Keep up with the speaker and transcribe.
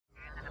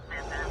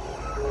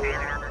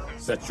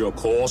Set your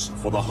course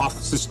for the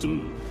Hoth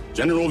system.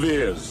 General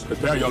Veers,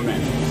 prepare your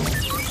men.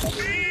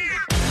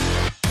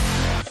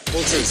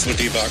 All troops will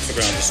debark for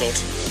ground assault.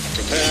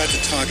 Prepare to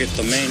target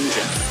the main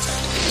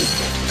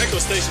generator.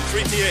 Echo Station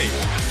 3PA.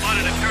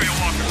 Spotted Imperial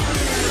Walker.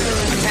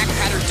 Attack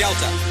pattern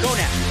Delta. Go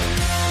now.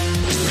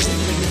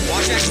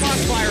 Watch that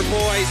crossfire,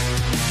 boys.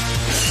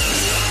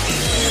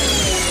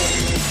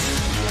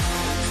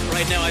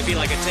 Right now, I feel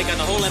like I'd take on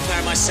the whole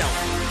Empire myself.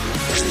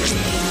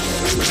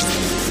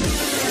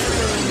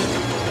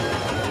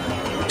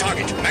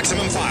 Target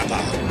maximum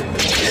firepower. Imperial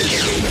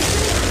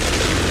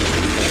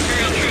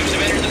troops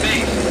have entered the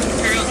base.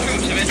 Imperial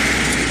troops have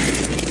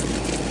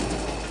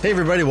entered. Hey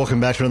everybody,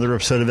 welcome back to another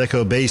episode of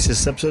Echo Base.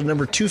 This is episode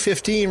number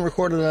 215,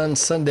 recorded on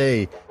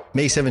Sunday,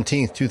 May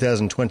 17th,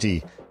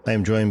 2020. I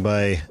am joined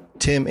by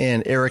Tim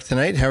and Eric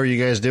tonight. How are you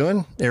guys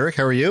doing? Eric,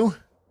 how are you?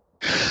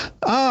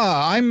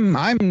 I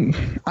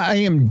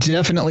am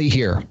definitely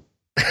here.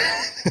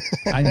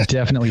 I'm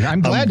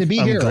glad to be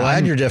here. I'm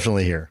glad you're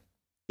definitely here.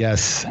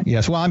 Yes.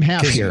 Well, I'm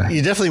half here.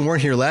 You definitely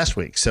weren't here last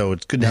week, so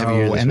it's good to have you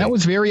here this week. That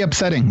was very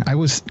upsetting. I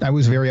was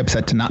very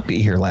upset to not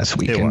be here last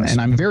week, and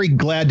I'm very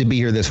glad to be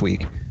here this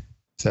week.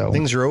 So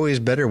things are always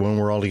better when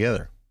we're all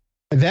together.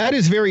 That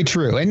is very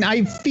true. And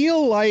I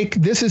feel like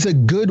this is a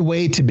good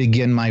way to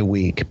begin my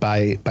week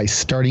by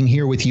starting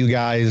here with you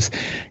guys.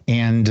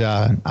 And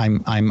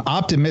I'm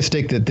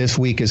optimistic that this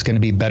week is going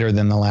to be better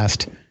than the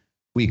last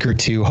week or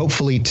two.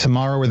 Hopefully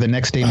tomorrow or the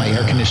next day, my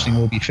air conditioning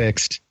will be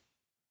fixed.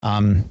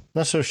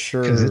 Not so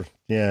sure.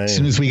 As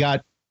soon as we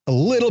got a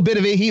little bit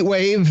of a heat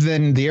wave,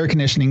 then the air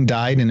conditioning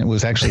died, and it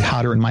was actually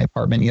hotter in my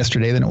apartment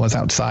yesterday than it was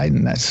outside.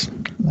 And that's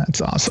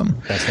awesome.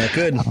 That's not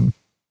good.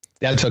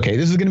 That's okay.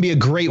 This is going to be a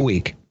great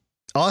week.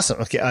 Awesome.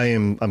 Okay,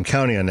 I'm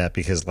counting on that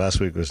because last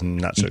week was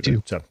not so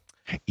good. So,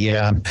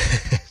 yeah.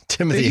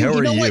 Timothy, how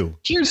are you?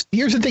 Here's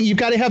the thing: you've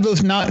got to have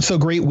those not so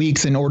great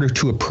weeks in order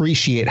to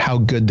appreciate how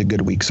good the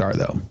good weeks are,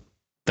 though.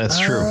 That's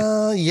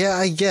true. Yeah,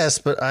 I guess,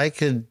 but I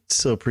could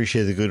still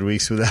appreciate the good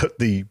weeks without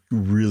the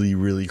really,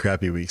 really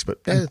crappy weeks. But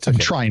it's okay. I'm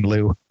trying,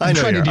 Lou. I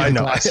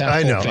know.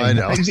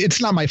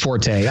 It's not my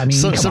forte. I mean,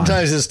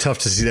 sometimes it's tough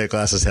to see that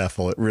glass is half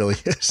full. It really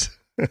is.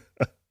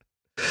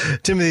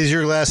 Timothy, is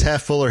your glass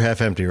half full or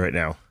half empty right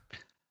now?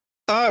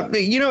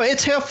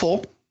 It's half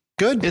full.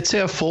 Good. It's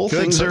half full.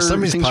 Good.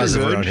 Somebody's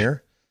positive around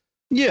here.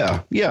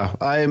 Yeah.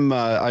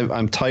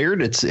 I'm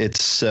tired.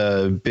 It's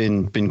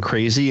been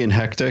crazy and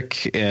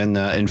hectic. And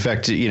in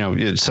fact,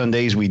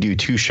 Sundays we do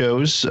two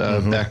shows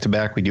back to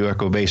back. We do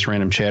Echo Base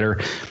Random Chatter.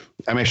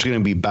 I'm actually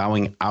going to be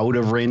bowing out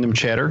of Random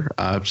Chatter.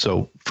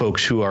 So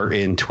folks who are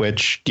in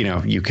Twitch, you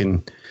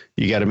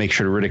got to make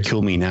sure to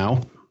ridicule me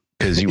now,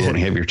 because you won't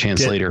have your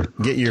chance later.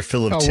 Get your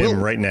fill of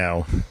Tim right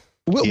now.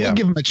 We'll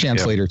give him a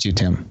chance later too,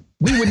 Tim.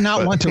 We would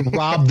not want to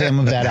rob them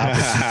of that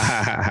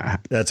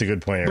opportunity. That's a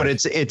good point. But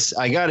it's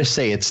I got to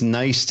say, it's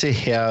nice to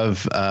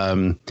have.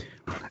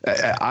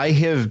 I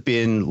have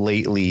been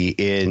lately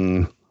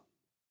in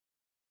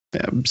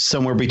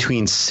somewhere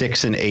between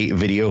 6 and 8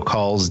 video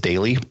calls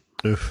daily.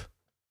 Oof.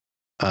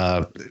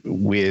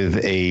 With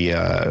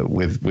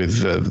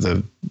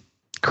the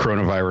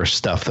coronavirus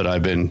stuff that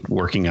I've been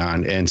working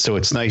on. And so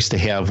it's nice to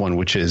have one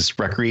which is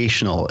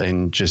recreational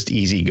and just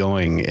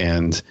easygoing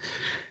and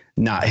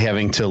not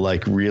having to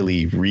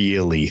really,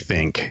 really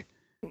think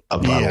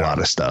about a lot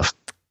of stuff.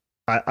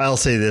 I'll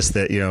say this,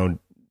 that,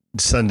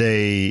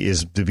 Sunday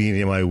is the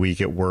beginning of my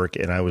week at work,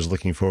 and I was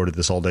looking forward to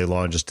this all day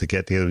long just to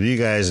get together with you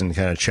guys and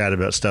kind of chat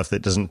about stuff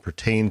that doesn't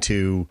pertain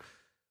to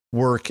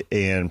work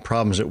and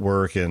problems at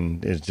work,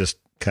 and it's just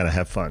kind of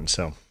have fun.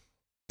 So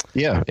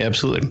yeah,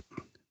 absolutely.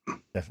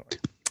 Definitely.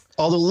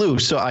 Although, Lou,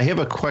 so I have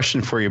a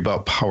question for you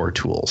about power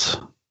tools.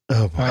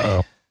 Oh,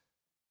 boy.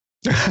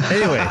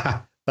 Anyway,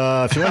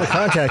 if you want to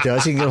contact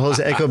us, you can go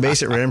to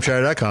EchoBase at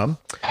randomchatter.com.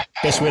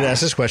 Best way to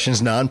ask us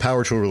questions,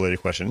 non-power tool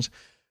related questions.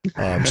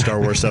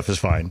 Star Wars stuff is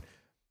fine.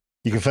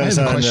 You can find us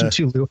on... I have a question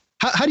too, Lou.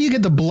 How do you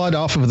get the blood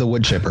off of the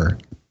wood chipper?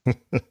 You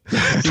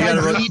got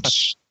to run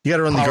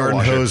the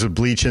garden hose with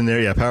bleach in there.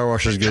 Yeah, power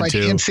washer is good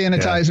too. Hand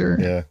sanitizer.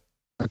 Yeah.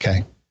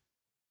 Okay.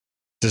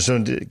 Just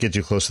don't get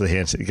too close to the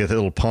hands. You get that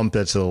little pump.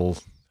 That's a little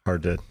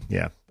hard to.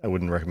 Yeah, I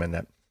wouldn't recommend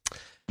that.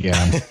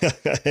 Yeah.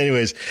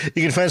 Anyways,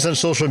 you can find us on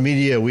social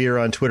media. We are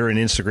on Twitter and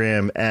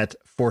Instagram at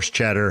Force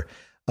Chatter.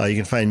 You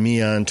can find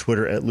me on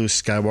Twitter at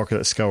Loose Skywalker.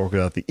 That's Skywalker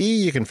without the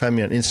E. You can find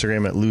me on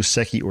Instagram at Loose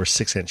Seki or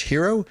 6-inch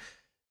Hero.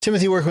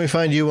 Timothy, where can we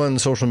find you on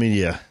social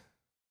media?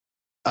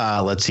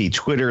 Let's see.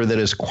 Twitter, that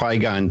is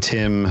Qui-Gon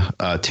Tim,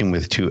 Tim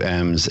with 2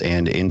 M's,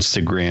 and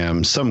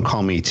Instagram, some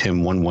call me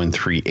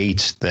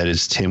Tim1138. That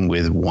is Tim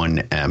with 1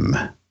 M.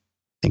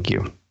 Thank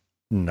you.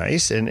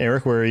 Nice. And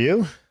Eric, where are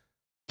you?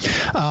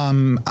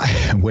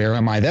 Where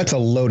am I? That's a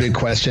loaded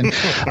question.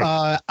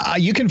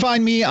 You can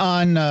find me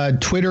on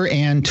Twitter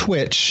and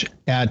Twitch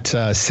at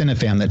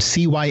Cinefan. That's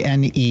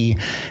CYNEFAN.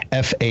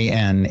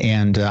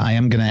 And I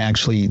am going to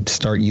actually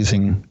start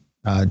using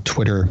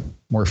Twitter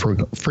more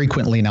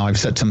frequently now. I've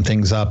set some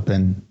things up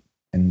and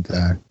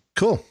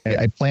cool.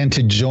 I plan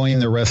to join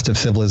the rest of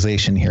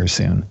civilization here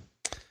soon.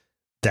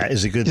 That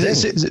is a good thing.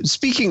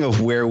 Speaking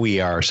of where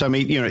we are, so I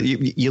mean,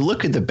 you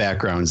look at the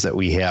backgrounds that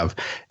we have,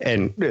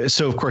 and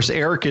so of course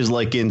Eric is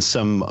like in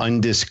some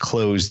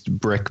undisclosed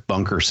brick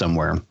bunker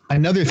somewhere.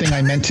 Another thing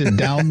I meant to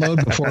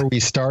download before we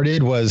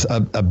started was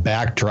a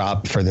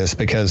backdrop for this,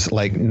 because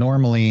like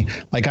normally,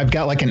 like I've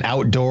got like an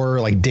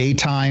outdoor, like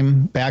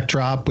daytime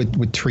backdrop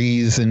with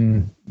trees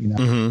and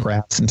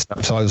grass and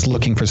stuff. So I was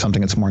looking for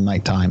something that's more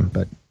nighttime,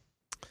 but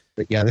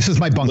yeah, this is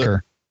my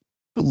bunker.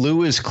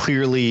 Lou is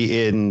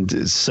clearly in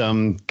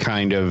some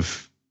kind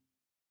of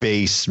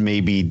base,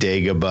 maybe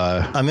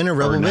Dagobah. I'm in a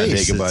rebel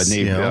base.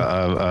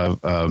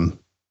 Dagobah,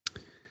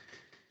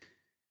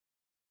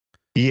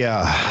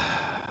 Yeah.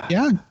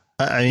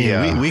 I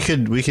mean, we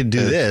could do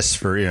this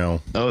for,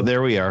 Oh,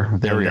 there we are.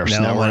 There we are. So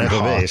now we're in a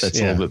base. That's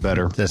a little bit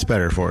better. That's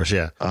better for us.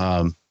 Yeah.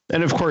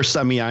 And of course,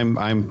 I mean,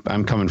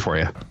 I'm coming for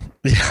you.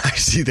 Yeah, I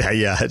see that.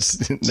 Yeah.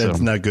 That's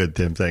not good,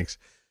 Tim. Thanks.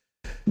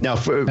 Now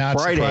for not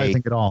Friday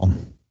surprising at all.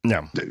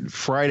 No.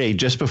 Friday,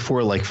 just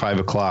before like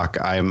 5 o'clock,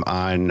 I'm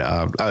on.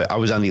 I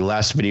was on the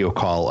last video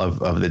call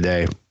of the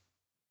day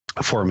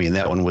for me, and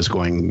that one was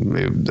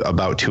going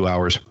about 2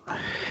 hours.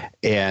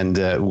 And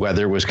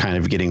weather was kind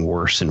of getting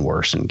worse and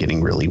worse, and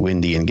getting really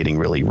windy and getting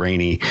really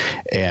rainy,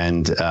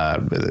 and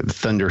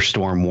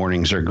thunderstorm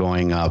warnings are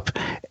going up,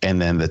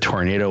 and then the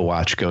tornado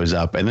watch goes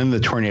up, and then the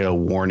tornado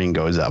warning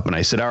goes up. And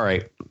I said, all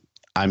right,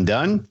 I'm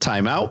done.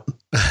 Time out.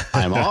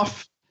 I'm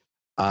off.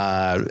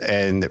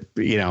 And,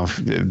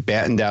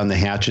 batten down the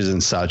hatches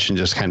and such, and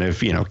just kind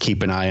of,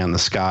 keep an eye on the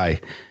sky.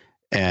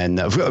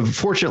 And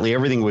fortunately,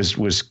 everything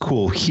was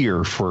cool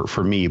here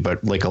for me.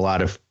 But like a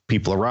lot of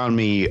people around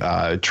me,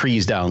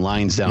 trees down,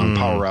 lines down,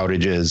 power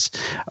outages,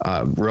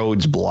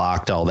 roads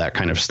blocked, all that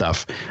kind of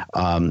stuff.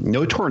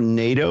 No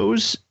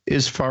tornadoes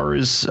as far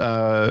as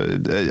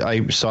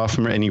I saw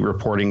from any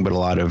reporting, but a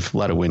lot of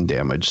wind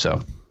damage.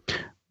 So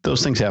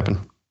those things happen.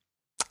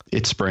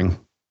 It's spring.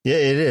 Yeah,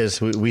 it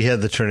is. We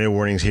had the tornado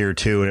warnings here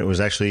too, and it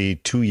was actually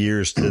 2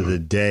 years to the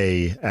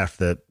day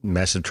after that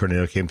massive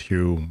tornado came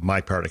through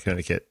my part of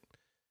Connecticut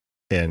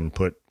and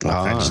put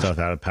all kinds of stuff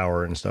out of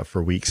power and stuff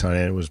for weeks on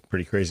it. It was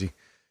pretty crazy.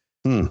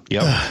 Yep.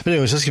 But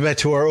anyways, let's get back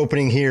to our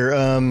opening here.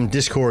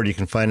 Discord, you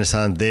can find us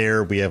on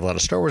there. We have a lot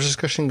of Star Wars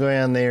discussion going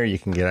on there. You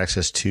can get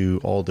access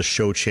to all the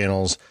show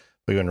channels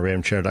by going to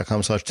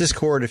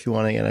randomchannel.com/Discord. If you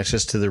want to get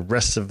access to the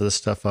rest of the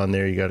stuff on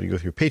there, you got to go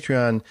through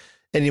Patreon.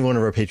 Any one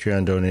of our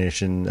Patreon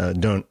donors,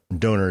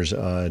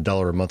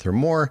 $1 a month or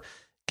more,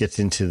 gets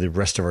into the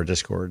rest of our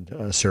Discord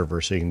server.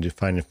 So you can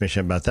find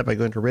information about that by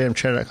going to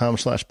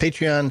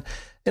randomchannel.com/Patreon.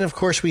 And of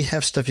course, we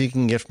have stuff you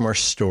can get from our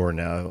store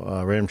now.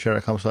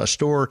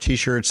 randomchannel.com/store,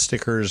 t-shirts,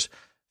 stickers,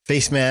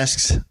 face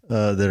masks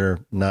that are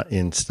not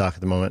in stock at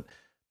the moment.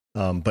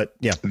 But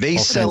yeah, they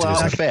sell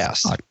out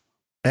fast.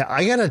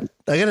 I got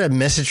a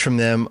message from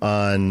them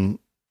on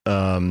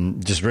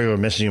just regular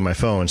messaging on my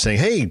phone saying,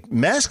 hey,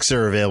 masks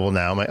are available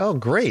now. I'm like, oh,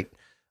 great.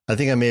 I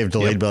think I may have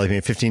delayed by like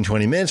maybe 15,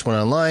 20 minutes, went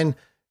online,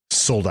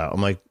 sold out.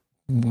 I'm like,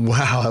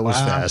 wow, that was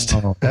fast.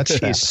 That's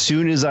fast. As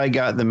soon as I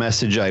got the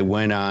message, I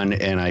went on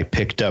and I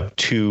picked up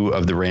 2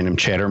 of the Random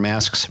Chatter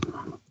masks,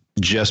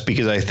 just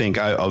because I think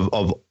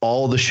of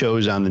all the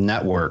shows on the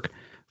network,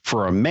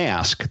 for a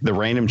mask, the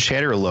Random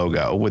Chatter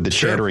logo with the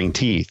chattering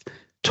teeth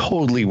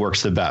totally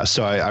works the best.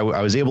 So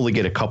I was able to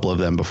get a couple of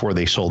them before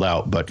they sold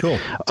out. But cool.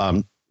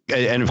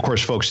 And of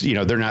course, folks,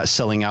 they're not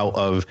selling out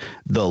of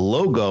the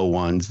logo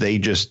ones. They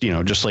just,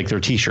 just like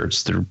their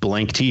T-shirts, they're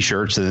blank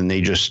T-shirts, and then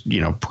they just,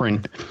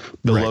 print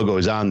the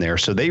logos on there.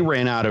 So they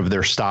ran out of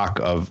their stock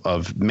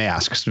of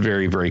masks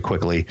very, very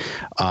quickly.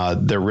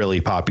 They're really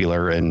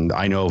popular. And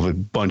I know of a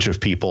bunch of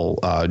people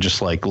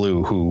just like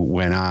Lou who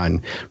went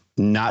on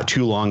not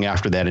too long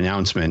after that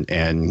announcement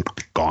and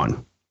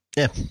gone.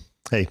 Yeah.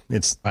 Hey,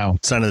 it's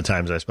sign of the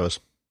times, I suppose.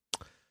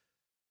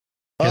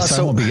 Guess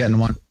I won't be getting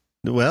one.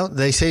 Well,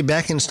 they say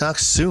back in stock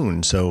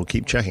soon, so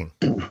keep checking.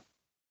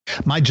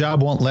 My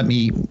job won't let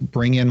me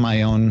bring in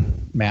my own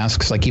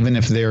masks, like even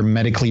if they're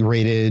medically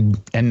rated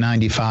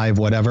N95,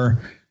 whatever.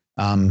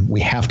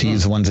 We have to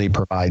use the ones they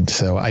provide.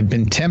 So I've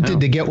been tempted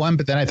to get one,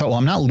 but then I thought, well,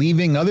 I'm not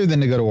leaving other than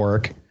to go to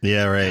work.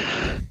 Yeah,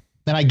 right.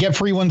 Then I get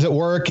free ones at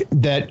work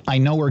that I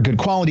know are good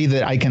quality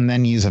that I can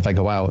then use if I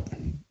go out.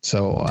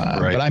 So,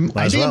 but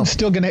I'm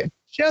still going to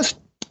just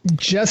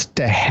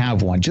to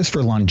have one, just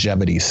for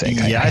longevity's sake.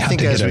 Yeah, I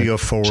think as we go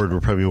forward, we're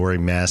probably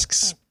wearing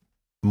masks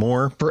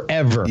more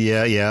forever.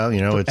 Yeah.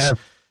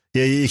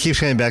 It keeps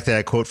coming back to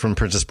that quote from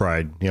Princess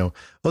Bride, oh,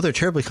 they're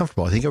terribly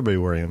comfortable. I think everybody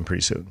will wearing them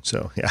pretty soon.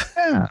 So,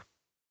 yeah.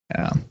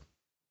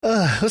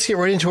 Let's get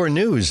right into our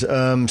news.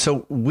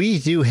 So we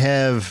do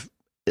have,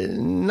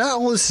 not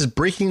all this is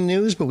breaking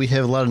news, but we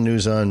have a lot of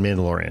news on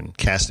Mandalorian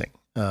casting,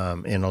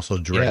 and also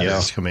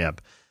direct coming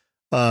up.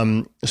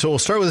 So we'll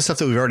start with the stuff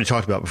that we've already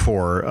talked about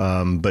before,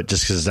 but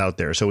just because it's out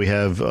there. So we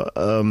have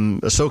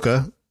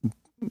Ahsoka.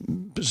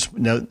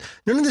 Now,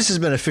 none of this has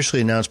been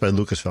officially announced by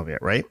Lucasfilm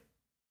yet, right?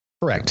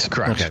 Correct.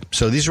 Okay.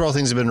 So these are all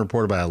things that have been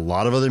reported by a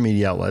lot of other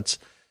media outlets,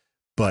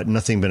 but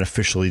nothing been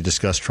officially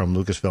discussed from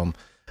Lucasfilm.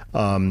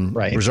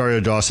 Right. Rosario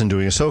Dawson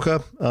doing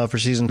Ahsoka for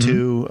season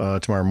 2.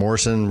 Tamara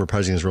Morrison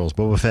reprising his role as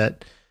Boba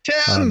Fett.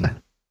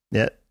 Tim!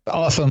 Yeah.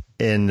 Awesome.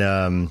 And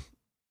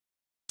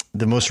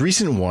the most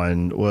recent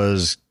one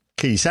was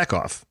Katie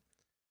Sackhoff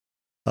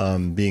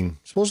being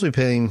supposedly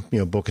playing,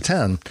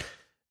 Bo-Katan.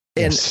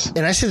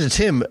 And I said to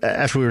Tim,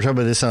 after we were talking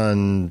about this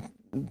on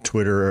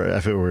Twitter,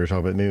 after we were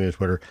talking about maybe on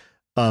Twitter,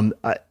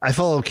 I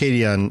follow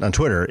Katie on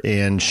Twitter,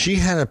 and she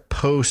had a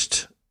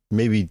post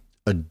maybe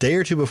a day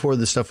or two before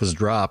this stuff was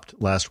dropped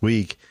last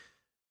week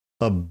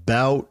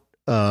about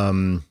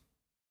Clone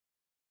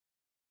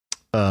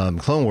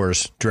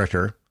Wars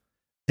director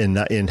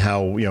in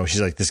how,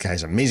 she's like, this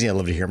guy's amazing. I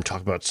love to hear him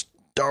talk about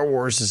Star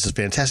Wars. This is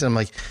fantastic. I'm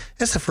like,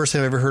 that's the first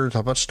time I've ever heard her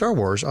talk about Star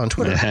Wars on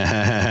Twitter.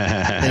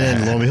 And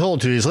then lo and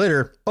behold, 2 days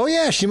later, oh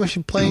yeah, she must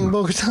be playing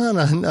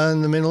Bo-Katan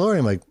on The Mandalorian.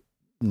 I'm like,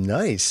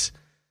 nice.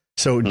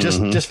 So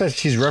just fact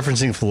she's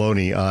referencing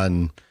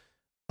Filoni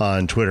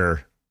on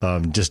Twitter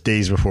just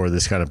days before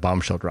this kind of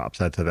bombshell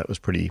drops. I thought that was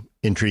pretty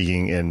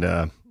intriguing and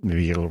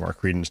maybe get a little more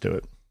credence to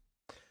it.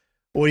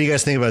 What do you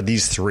guys think about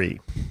these 3?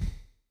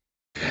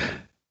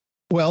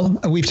 Well,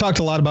 we've talked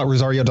a lot about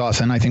Rosario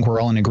Dawson. I think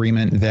we're all in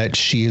agreement that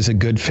she is a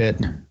good fit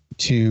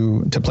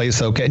to play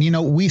Ahsoka.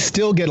 And, we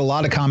still get a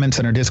lot of comments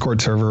on our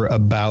Discord server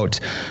about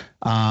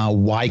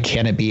why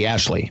can't it be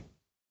Ashley?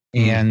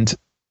 And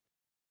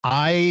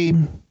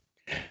the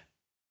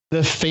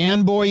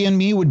fanboy in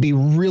me would be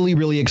really,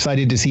 really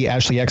excited to see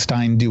Ashley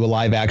Eckstein do a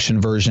live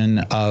action version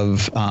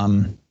of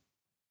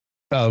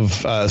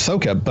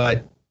Ahsoka,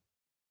 but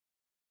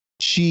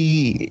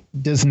she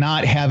does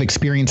not have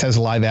experience as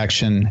a live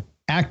action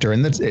actor.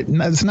 And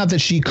that's not that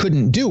she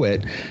couldn't do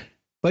it,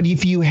 but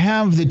if you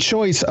have the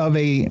choice of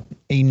a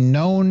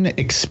known,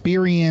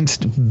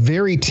 experienced,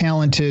 very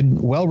talented,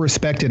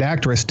 well-respected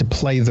actress to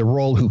play the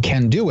role who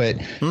can do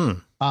it,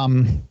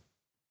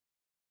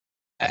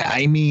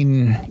 I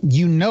mean,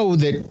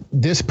 that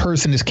this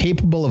person is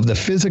capable of the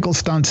physical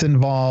stunts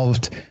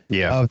involved.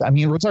 Yeah.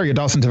 Rosario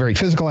Dawson's a very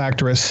physical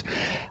actress.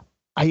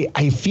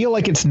 I feel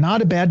like it's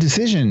not a bad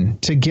decision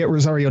to get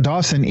Rosario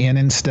Dawson in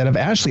instead of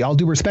Ashley. All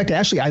due respect to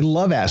Ashley. I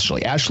love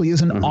Ashley. Ashley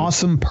is an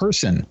awesome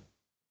person,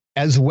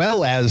 as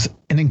well as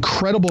an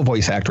incredible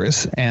voice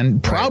actress,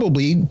 and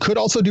probably could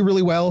also do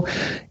really well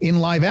in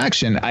live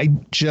action.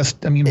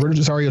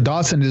 Rosario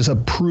Dawson is a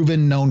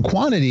proven known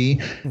quantity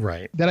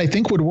that I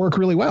think would work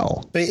really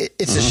well.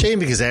 It's a shame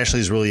because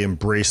Ashley's really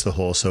embraced the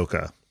whole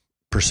Ahsoka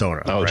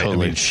persona. Oh, right?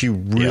 totally. She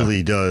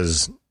really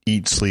does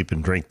eat, sleep,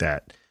 and drink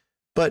that.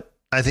 But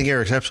I think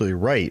Eric's absolutely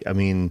right. I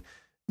mean,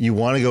 you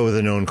want to go with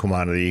a known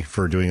commodity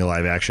for doing a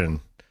live action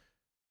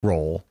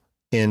role,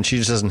 and she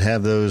just doesn't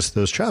have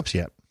those chops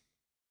yet.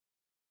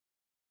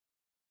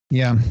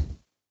 Yeah.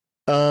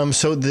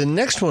 So the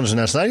next one's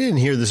announced. I didn't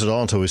hear this at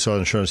all until we saw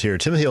the show notes here.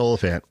 Timothy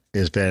Olyphant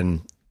has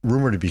been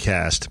rumored to be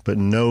cast, but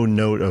no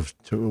note of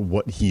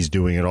what he's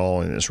doing at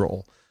all in this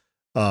role.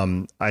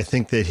 I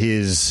think that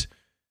his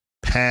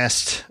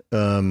past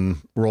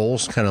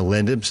roles kind of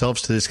lend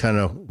themselves to this kind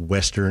of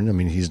Western. I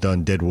mean, he's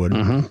done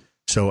Deadwood.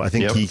 So I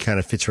think he kind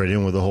of fits right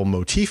in with the whole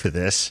motif of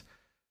this.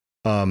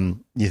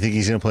 You think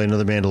he's going to play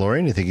another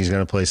Mandalorian? You think he's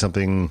going to play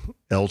something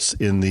else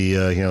in the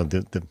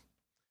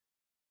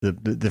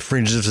the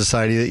fringes of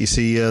society that you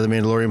see the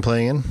Mandalorian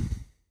playing in?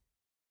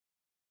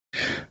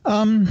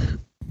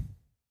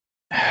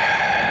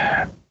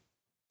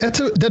 That's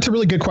a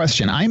really good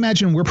question. I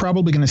imagine we're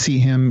probably going to see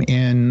him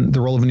in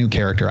the role of a new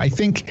character. I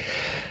think.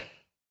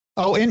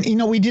 Oh, and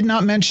we did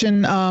not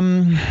mention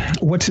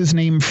what's his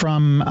name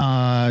from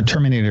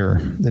Terminator,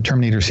 the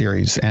Terminator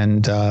series,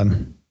 and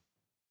Michael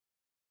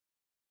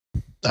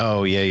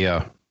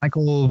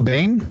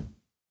Biehn.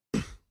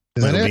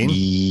 Is that it?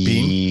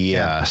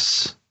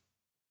 Yes.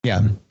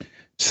 Yeah.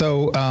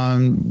 So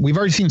we've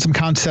already seen some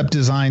concept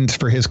designs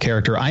for his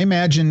character. I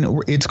imagine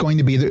it's going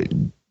to be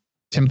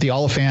Timothy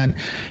Olyphant.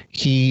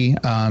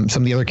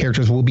 Some of the other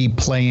characters will be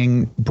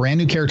playing brand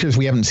new characters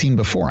we haven't seen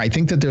before. I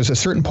think that there's a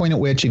certain point at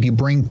which if you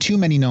bring too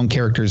many known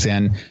characters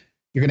in,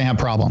 you're going to have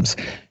problems.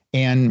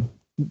 And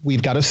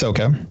we've got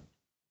Ahsoka.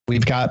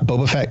 We've got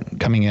Boba Fett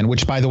coming in,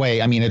 which, by the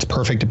way, I mean, it's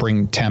perfect to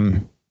bring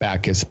Tem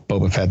back as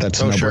Boba Fett.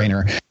 That's a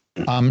no-brainer. Sure.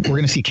 We're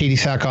going to see Katie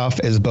Sackhoff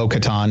as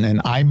Bo-Katan,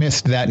 and I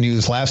missed that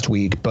news last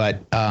week, but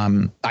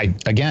I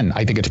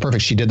think it's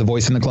perfect. She did the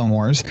voice in the Clone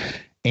Wars,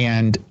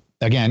 and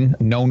again,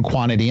 known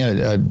quantity,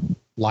 a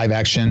live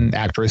action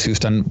actress who's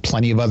done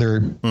plenty of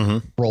other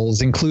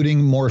roles,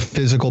 including more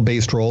physical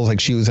based roles. Like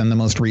she was in the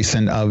most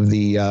recent of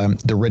the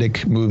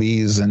Riddick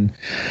movies. And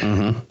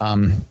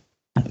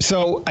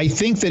so I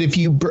think that if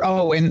you,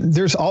 and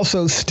there's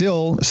also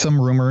still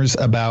some rumors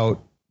about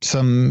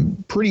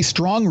some pretty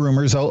strong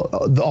rumors,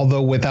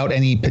 although without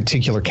any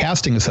particular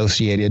casting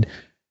associated,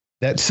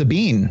 that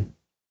Sabine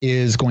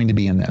is going to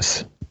be in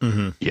this.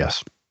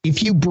 Yes.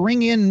 If you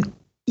bring in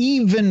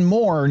even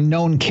more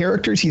known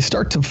characters, you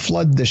start to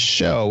flood the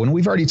show. And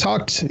we've already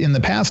talked in the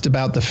past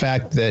about the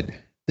fact that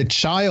the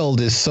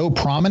child is so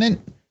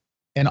prominent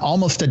and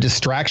almost a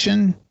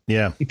distraction.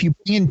 Yeah. If you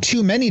bring in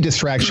too many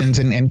distractions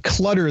and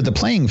clutter the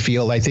playing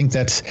field, I think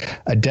that's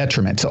a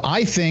detriment. So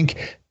I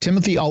think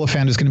Timothy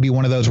Olyphant is going to be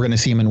one of those. We're going to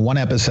see him in one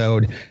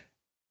episode,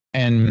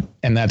 and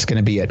that's going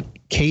to be it.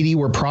 Katie,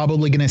 we're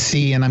probably going to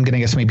see, and I'm going to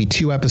guess maybe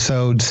 2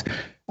 episodes.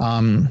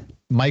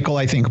 Michael,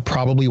 I think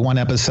probably 1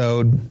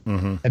 episode.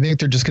 Mm-hmm. I think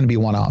they're just going to be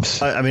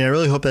one-offs. I mean, I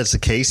really hope that's the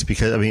case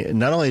because, I mean,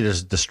 not only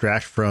does it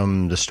distract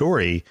from the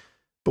story,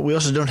 but we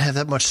also don't have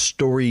that much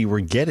story we're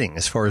getting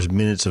as far as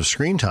minutes of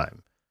screen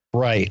time.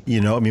 Right.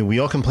 You know, I mean, we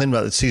all complained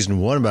about season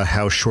 1 about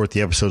how short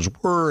the episodes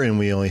were, and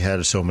we only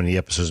had so many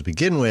episodes to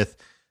begin with.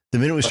 The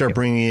minute we start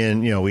bringing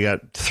in, you know, we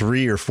got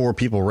 3 or 4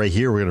 people right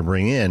here we're going to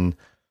bring in.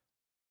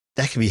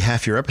 That could be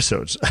half your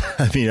episodes.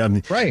 I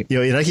mean, right. You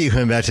know, and I keep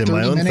coming back to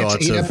my own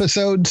thoughts. 8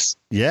 episodes.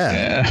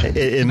 Yeah.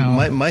 And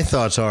my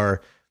thoughts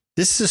are,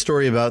 this is a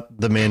story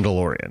about The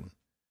Mandalorian.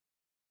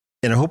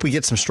 And I hope we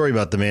get some story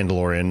about The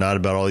Mandalorian, not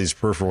about all these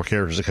peripheral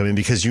characters that come in,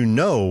 because, you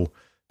know,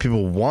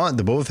 people want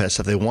the Boba Fett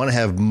stuff. They want to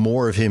have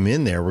more of him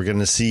in there. We're going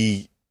to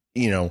see,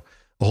 you know,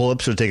 a whole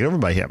episode taken over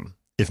by him,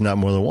 if not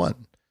more than one.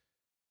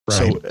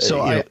 Right.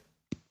 So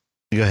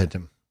go ahead,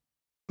 Tim.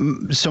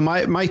 So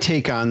my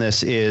take on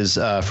this is,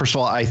 first of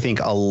all, I think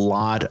a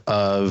lot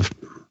of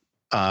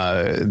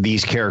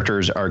these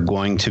characters are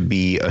going to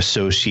be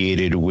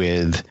associated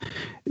with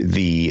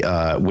the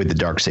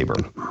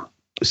Darksaber.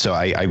 So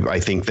I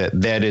think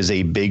that is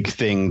a big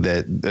thing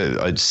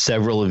that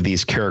several of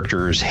these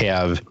characters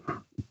have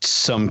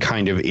some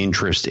kind of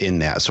interest in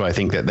that. So I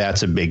think that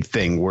that's a big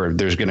thing where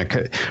there's going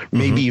to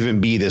maybe even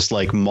be this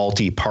like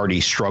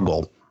multi-party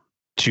struggle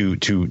to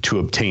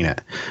obtain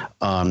it.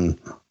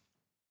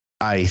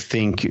 I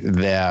think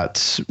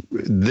that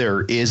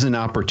there is an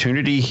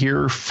opportunity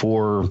here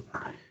for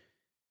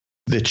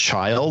the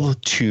child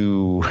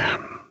to,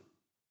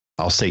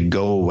 I'll say,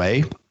 go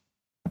away.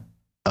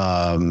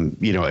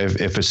 You know, if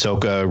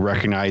Ahsoka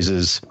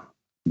recognizes,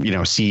 you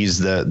know, sees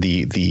the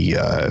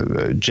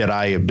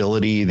Jedi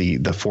ability,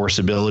 the Force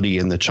ability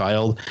in the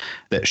child,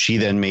 that she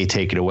then may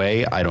take it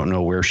away. I don't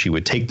know where she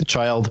would take the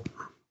child.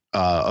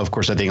 Of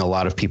course, I think a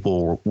lot of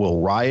people will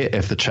riot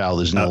if the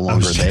child is no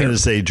longer there. I was going to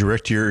say,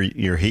 direct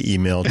your hate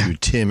email to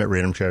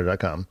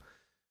tim@randomchatter.com.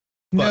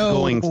 But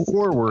going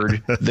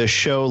forward, the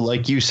show,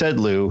 like you said,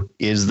 Lou,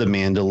 is The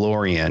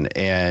Mandalorian.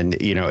 And,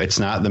 you know, it's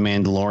not The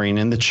Mandalorian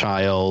and the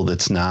child.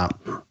 It's not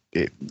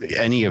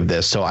any of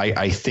this. So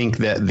I think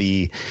that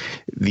they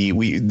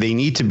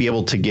need to be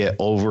able to get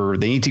over,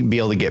 they need to be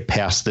able to get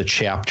past the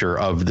chapter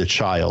of the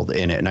child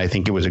in it. And I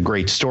think it was a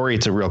great story.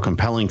 It's a real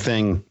compelling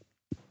thing.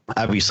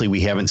 Obviously,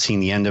 we haven't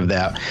seen the end of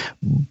that,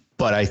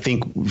 but I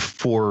think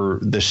for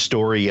the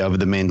story of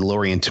The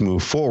Mandalorian to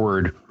move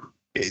forward,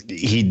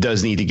 he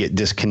does need to get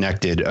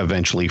disconnected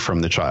eventually from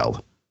the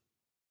child.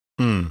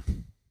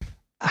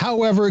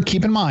 However,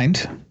 keep in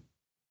mind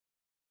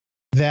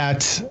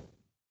that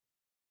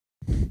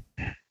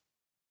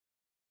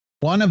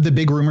one of the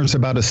big rumors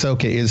about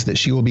Ahsoka is that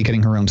she will be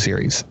getting her own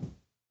series.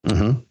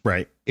 Mm-hmm.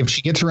 Right. If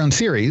she gets her own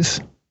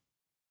series,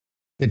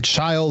 the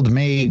child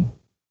may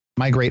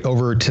migrate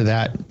over to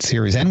that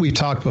series. And we've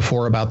talked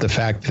before about the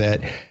fact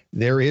that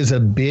there is a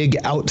big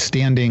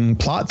outstanding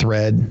plot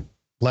thread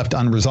left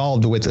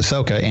unresolved with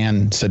Ahsoka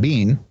and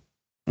Sabine.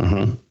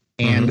 Mm-hmm.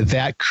 And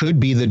that could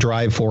be the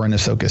drive for an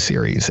Ahsoka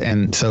series.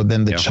 And so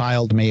then the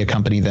child may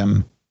accompany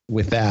them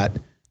with that.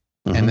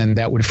 Mm-hmm. And then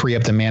that would free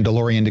up the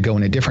Mandalorian to go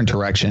in a different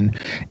direction.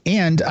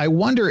 And I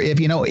wonder if,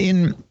 you know,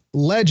 in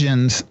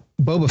Legends,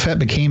 Boba Fett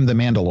became the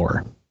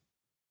Mandalore.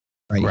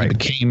 Right. He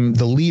became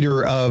the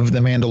leader of the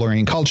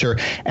Mandalorian culture.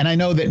 And I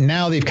know that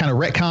now they've kind of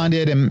retconned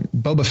it and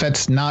Boba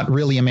Fett's not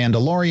really a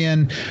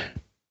Mandalorian,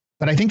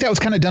 but I think that was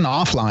kind of done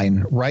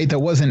offline, right? That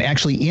wasn't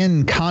actually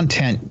in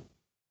content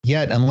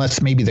yet,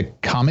 unless maybe the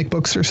comic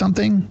books or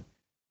something.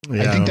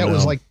 Yeah, I think that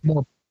was like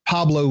more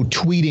Pablo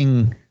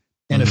tweeting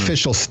an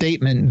official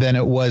statement than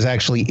it was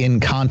actually in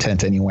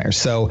content anywhere.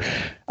 So,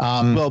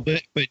 but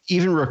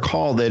even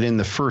recall that in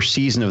the first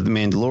season of The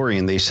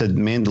Mandalorian, they said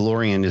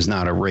Mandalorian is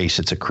not a race,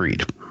 it's a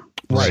creed.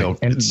 Right.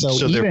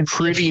 So they're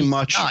pretty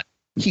much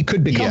he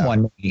could become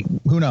one. Maybe.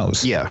 Who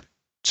knows? Yeah.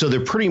 So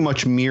they're pretty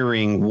much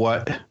mirroring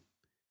what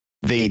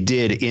they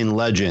did in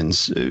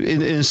Legends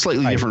in a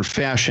slightly different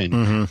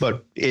fashion,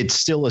 but it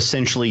still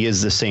essentially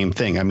is the same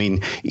thing. I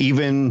mean,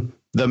 even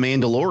the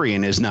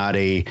Mandalorian is not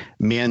a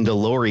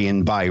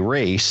Mandalorian by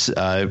race.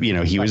 You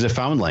know, he was a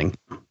foundling.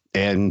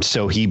 And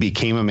so he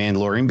became a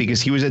Mandalorian because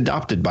he was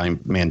adopted by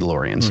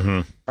Mandalorians.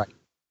 Mm-hmm.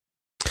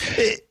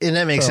 Right. And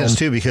that makes sense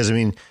too, because I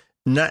mean,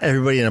 not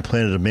everybody on a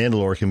planet of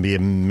Mandalore can be a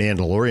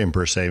Mandalorian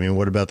per se. I mean,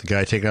 what about the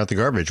guy taking out the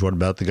garbage? What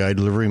about the guy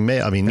delivering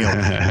mail? I mean, you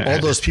know, all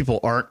those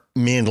people aren't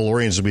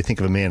Mandalorians as we think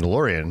of a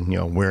Mandalorian, you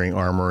know, wearing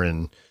armor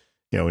and,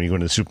 you know, when you go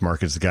into the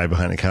supermarkets, the guy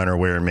behind the counter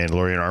wearing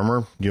Mandalorian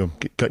armor, you know,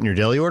 cutting your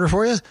deli order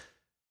for you.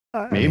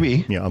 Maybe. I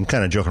mean, you know, I'm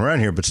kind of joking around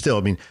here, but still,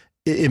 I mean,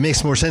 it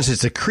makes more sense.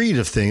 It's a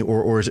creative thing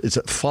or it's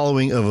a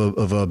following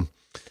of a,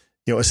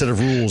 you know, a set of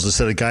rules, a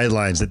set of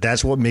guidelines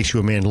that's what makes you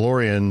a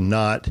Mandalorian,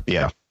 not.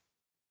 Yeah.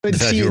 But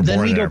see,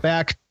 then we go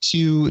back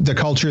to the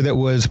culture that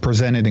was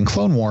presented in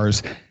Clone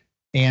Wars.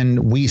 and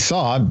we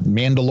saw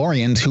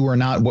Mandalorians who are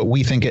not what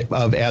we think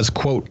of as,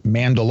 quote,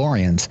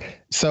 Mandalorians.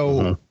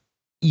 So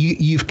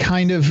you've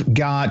kind of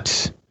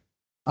got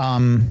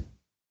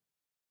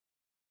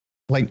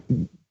like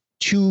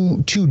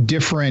two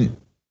different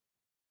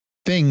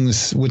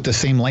things with the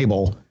same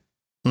label.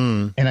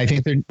 And I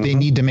think they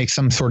need to make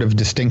some sort of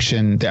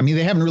distinction. I mean,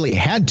 they haven't really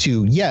had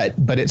to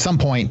yet, but at some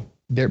point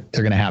they're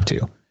going to have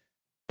to.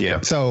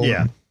 Yeah. So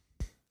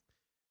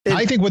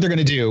I think what they're going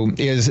to do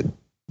is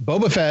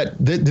Boba Fett.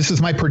 This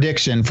is my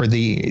prediction for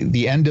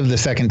the end of the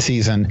second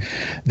season.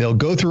 They'll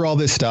go through all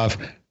this stuff.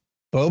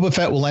 Boba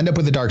Fett will end up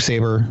with the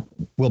Darksaber,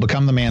 will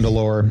become the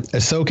Mandalore.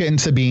 Ahsoka and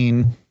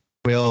Sabine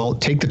will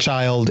take the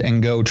child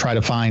and go try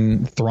to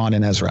find Thrawn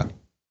and Ezra.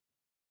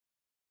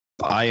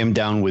 I am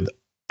down with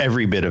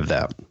every bit of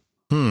that.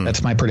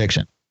 That's my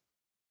prediction.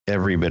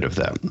 Every bit of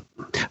that.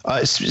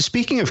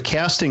 Speaking of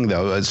casting,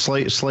 though, a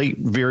slight,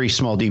 very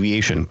small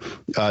deviation.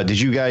 Did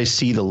you guys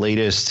see the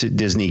latest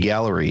Disney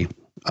Gallery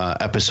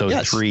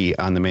episode 3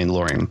 on The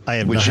Mandalorian? I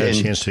have not had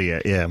a chance to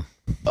yet. Yeah.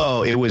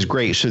 Oh, it was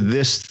great. So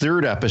this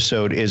third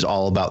episode is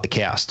all about the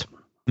cast.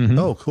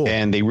 Oh, cool.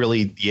 And they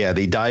really,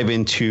 they dive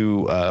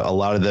into a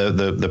lot of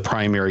the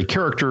primary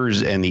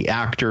characters and the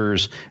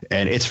actors,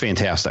 and it's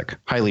fantastic.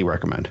 Highly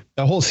recommend.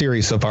 The whole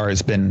series so far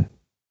has been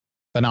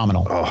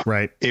phenomenal. Oh,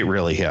 right. It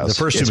really has. The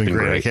first two have been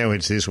great. I can't wait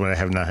to see this one. I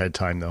have not had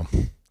time, though.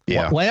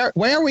 Yeah. Why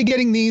are we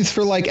getting these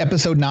for like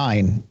episode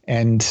 9?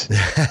 And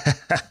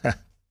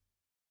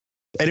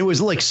and it was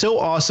like so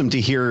awesome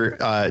to hear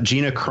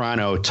Gina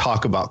Carano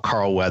talk about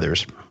Carl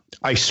Weathers.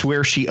 I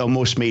swear she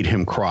almost made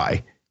him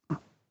cry.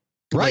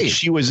 Right. Like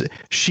she was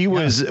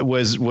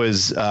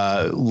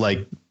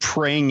like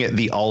praying at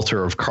the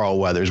altar of Carl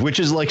Weathers,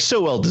 which is like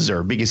so well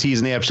deserved because he's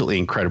an absolutely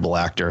incredible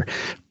actor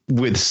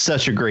with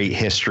such a great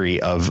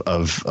history of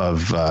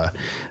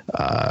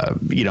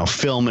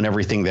film and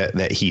everything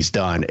that he's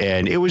done.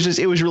 And it was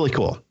really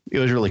cool. It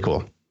was really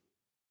cool.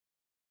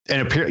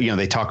 And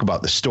they talk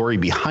about the story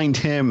behind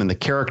him and the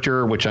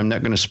character, which I'm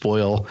not going to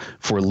spoil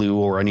for Lou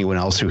or anyone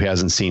else who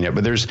hasn't seen it.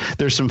 But there's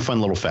some fun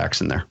little facts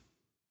in there.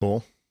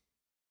 Cool.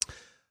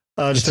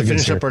 Just to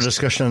finish up our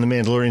discussion on The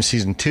Mandalorian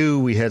season 2,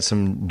 we had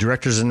some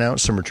directors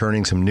announced, some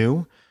returning, some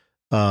new.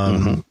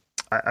 I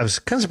was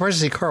kind of surprised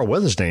to see Carl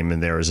Weathers' name in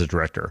there as a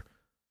director.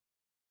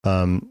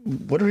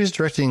 What are his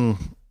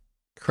directing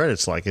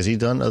credits like? Has he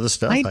done other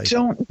stuff? I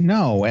don't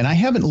know, and I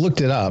haven't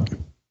looked it up.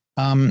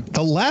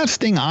 The last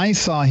thing I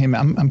saw him,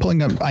 I'm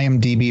pulling up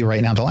IMDb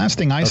right now. The last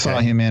thing I saw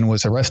him in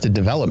was Arrested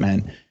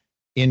Development,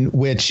 in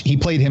which he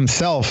played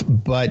himself,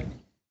 but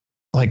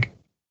like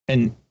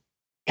kind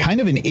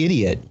of an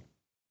idiot.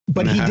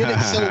 But he did it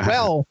so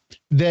well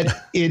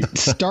that it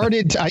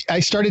started. I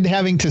started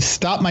having to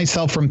stop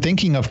myself from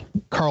thinking of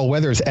Carl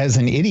Weathers as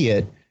an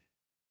idiot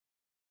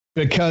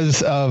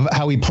because of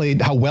how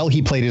well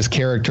he played his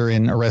character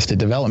in Arrested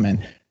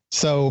Development.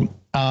 So,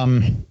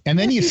 and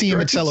then you see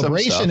him at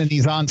Celebration and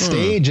he's on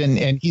stage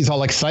and he's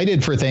all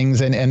excited for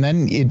things. And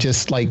then it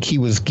just like he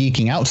was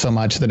geeking out so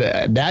much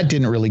that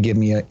didn't really give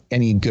me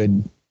any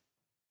good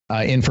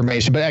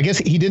information. But I guess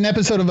he did an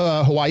episode of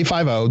Hawaii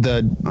Five-0,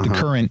 the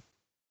current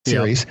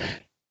series.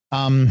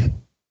 Some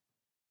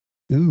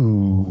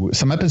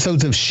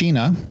episodes of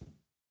Sheena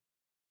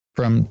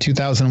from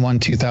 2001,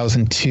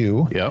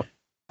 2002. Yep.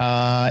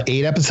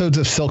 8 episodes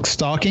of Silk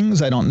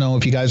Stockings. I don't know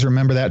if you guys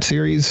remember that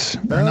series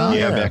or not.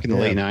 Yeah, back in the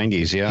late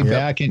 90s. Yeah.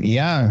 Back in,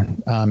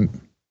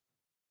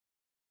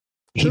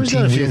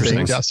 18 Years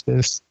of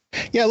Justice.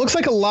 Yeah, it looks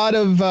like a lot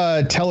of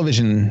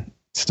television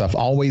stuff.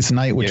 Always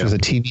Night, which was a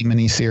TV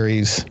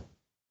miniseries.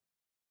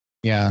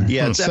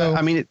 Yeah. So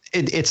I mean,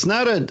 it's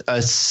not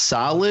a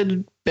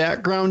solid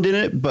background in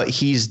it, but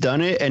he's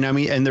done it. And I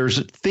mean, and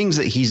there's things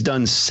that he's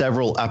done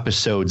several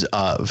episodes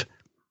of.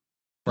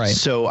 Right.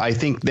 So I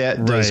think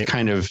that does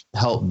kind of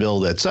help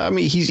build it. So, I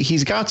mean,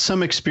 he's got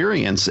some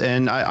experience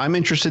and I'm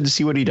interested to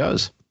see what he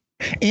does.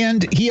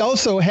 And he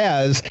also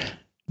has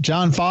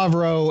Jon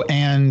Favreau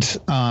and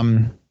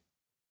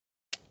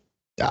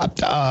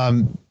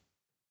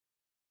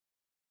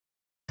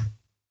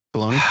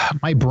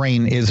Filoni? My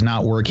brain is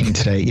not working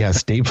today.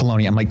 Yes, Dave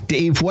Filoni. I'm like,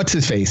 Dave, what's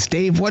his face?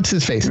 Dave, what's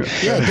his face?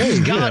 Yeah, he's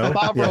got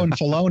Favreau and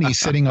Filoni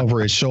sitting over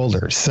his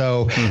shoulder.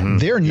 So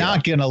they're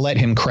not going to let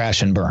him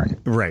crash and burn.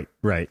 Right.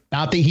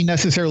 Not that he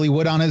necessarily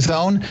would on his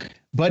own,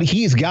 but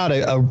he's got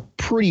a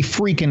pretty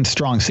freaking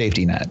strong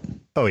safety net.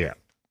 Oh, yeah.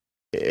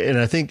 And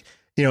I think,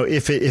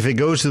 if it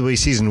goes to the way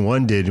season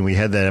 1 did, and we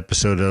had that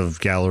episode of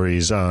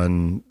galleries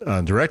on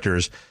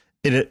directors,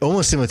 it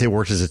almost seemed like they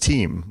worked as a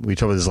team. We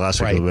talked about this last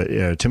week a little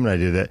bit. Tim and I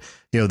did that.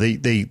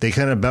 They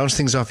kind of bounced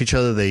things off each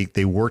other.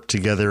 They worked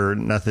together.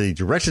 Not that they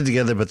directed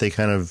together, but they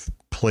kind of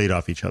played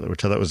off each other,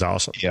 which I thought was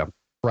awesome. Yeah.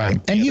 Right.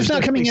 And he's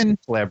not coming in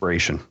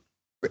collaboration.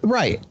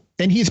 Right.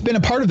 And he's been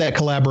a part of that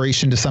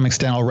collaboration to some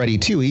extent already,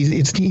 too.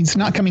 He's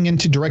not coming in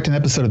to direct an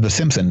episode of The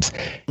Simpsons.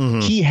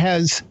 He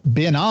has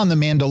been on The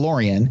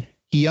Mandalorian.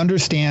 He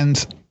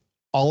understands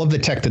all of the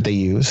tech that they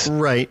use.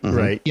 Right.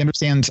 He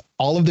understands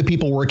all of the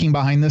people working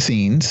behind the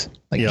scenes.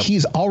 Like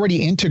he's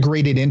already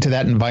integrated into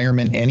that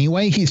environment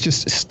anyway. He's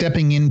just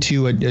stepping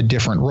into a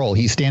different role.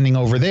 He's standing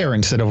over there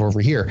instead of over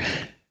here.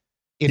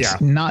 It's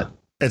not.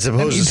 As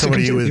opposed to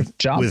somebody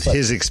with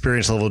his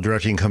experience level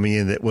directing coming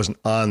in that wasn't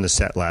on the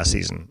set last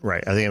season.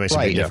 Right. I think it makes a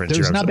big difference.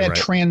 There's not that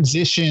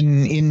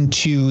transition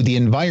into the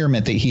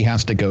environment that he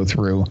has to go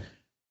through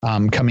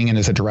coming in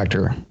as a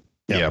director.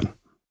 Yeah.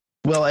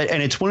 Well,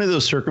 and it's one of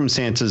those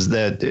circumstances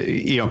that,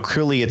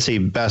 clearly it's a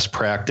best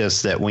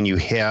practice that when you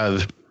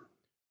have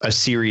a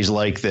series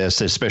like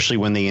this, especially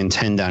when they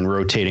intend on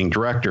rotating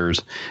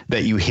directors,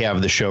 that you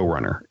have the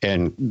showrunner.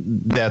 And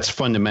that's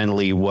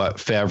fundamentally what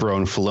Favreau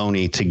and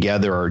Filoni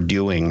together are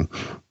doing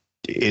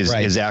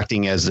is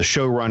acting as the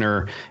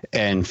showrunner,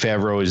 and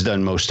Favreau has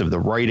done most of the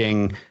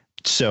writing.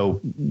 So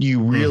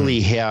you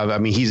really have, I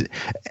mean,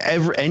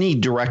 any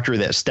director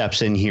that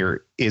steps in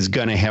here is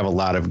going to have a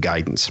lot of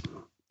guidance.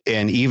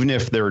 And even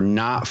if they're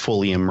not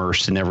fully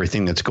immersed in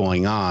everything that's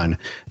going on,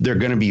 they're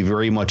going to be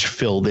very much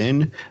filled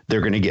in.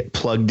 They're going to get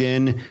plugged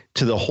in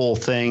to the whole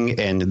thing.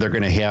 And they're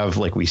going to have,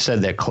 like we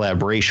said, that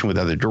collaboration with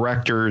other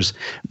directors.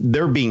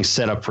 They're being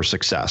set up for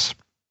success.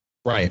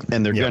 Right.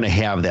 And they're going to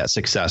have that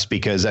success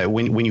because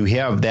when you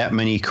have that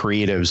many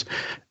creatives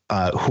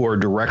who are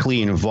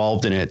directly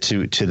involved in it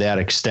to that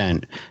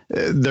extent,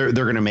 they're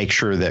going to make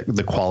sure that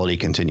the quality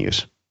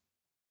continues.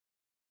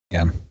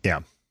 Yeah. Yeah.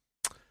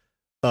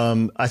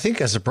 I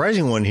think a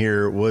surprising one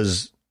here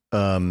was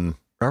Robert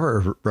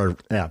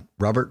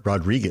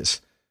Rodriguez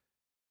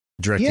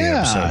directing the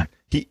episode.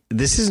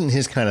 This isn't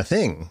his kind of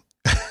thing.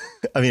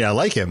 I mean, I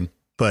like him,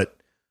 but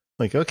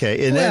like,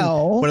 okay. And then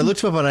when I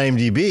looked him up on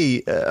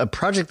IMDb, a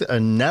project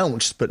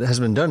announced but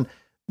hasn't been done,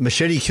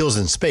 Machete Kills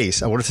in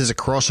Space. I wonder if there's a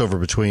crossover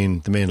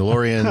between The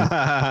Mandalorian. We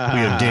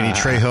have Danny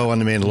Trejo on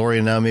The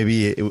Mandalorian now,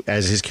 maybe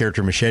as his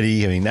character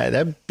Machete. I mean,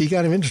 that'd be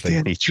kind of interesting.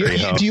 Danny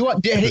Trejo.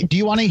 Do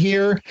you want to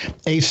hear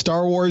a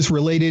Star Wars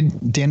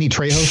related Danny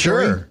Trejo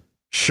story?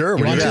 Sure.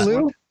 You want to,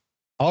 Lou?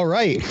 All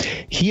right.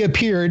 He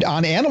appeared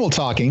on Animal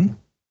Talking.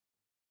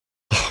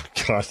 Oh,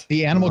 God.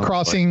 The Animal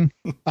Crossing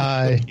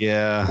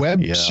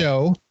web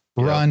show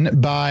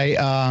run by...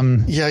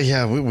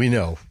 we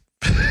know.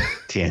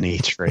 Danny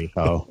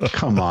Trejo.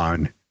 Come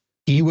on.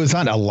 He was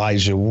on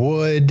Elijah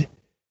Wood.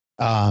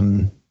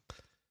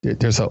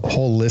 There's a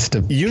whole list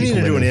of. You need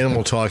to do an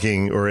Animal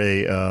Talking or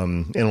a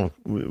animal.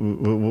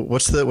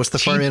 What's the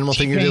farm animal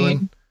thing you're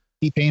doing?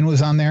 T-Pain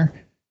was on there.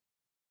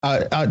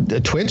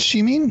 Twitch,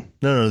 you mean?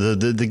 No,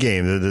 the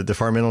game, the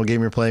farm animal game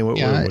you're playing.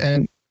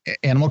 And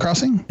Animal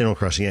Crossing. Animal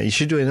Crossing. Yeah, you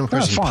should do an Animal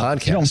Crossing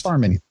podcast. You don't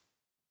farming.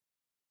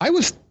 I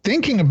was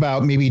thinking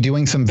about maybe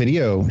doing some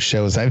video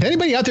shows. If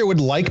anybody out there would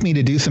like me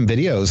to do some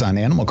videos on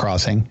Animal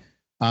Crossing,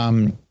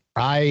 I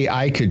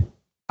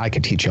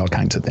could teach you all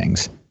kinds of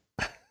things.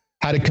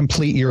 How to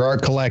complete your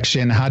art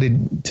collection, how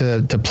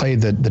to play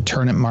the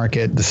turnip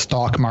market, the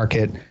stock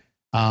market.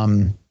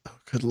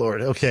 Good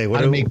Lord. Okay.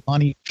 How to make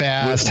money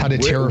fast, how to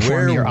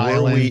terraform your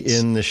island. Where were we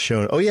in the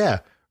show? Oh,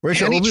 yeah.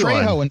 Danny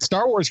Trejo and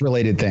Star Wars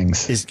related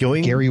things. Is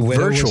going Gary Whitta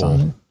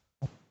virtual.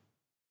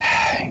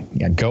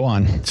 Yeah, go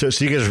on. So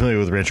you guys are familiar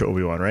with Rancho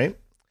Obi-Wan, right?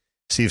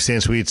 Steve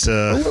Sansweet's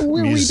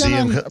were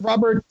museum. We done on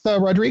Robert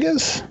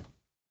Rodriguez?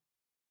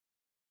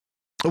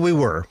 We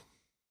were.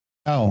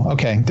 Oh,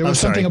 okay. There was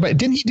something about.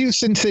 Didn't he do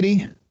Sin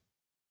City?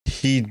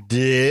 He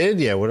did.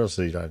 Yeah. What else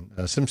did he done?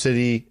 Sin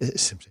City.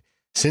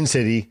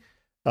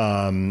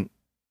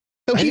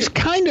 So he's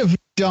kind of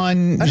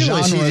done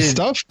genre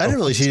stuff. I didn't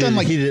realize he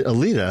did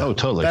Alita. Oh,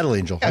 totally. Battle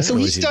Angel. Yeah, so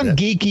he's done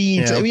geeky.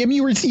 Yeah. I mean,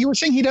 you were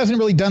saying he doesn't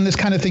really done this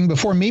kind of thing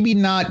before. Maybe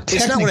not technically.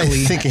 It's not what I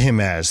think of him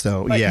as,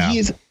 though. Yeah.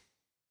 He's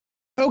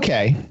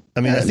okay.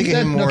 I mean, I think of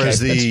him more as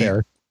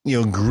the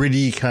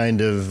gritty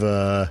kind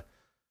of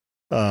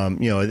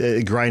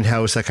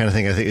grindhouse, that kind of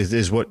thing. I think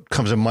is what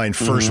comes to mind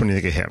first when you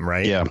think of him,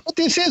 right? Yeah. But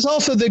this is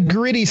also the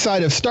gritty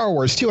side of Star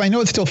Wars too. I know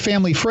it's still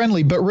family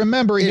friendly, but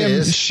remember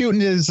him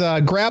shooting his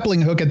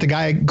grappling hook at the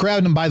guy,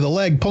 grabbing him by the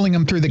leg, pulling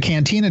him through the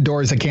cantina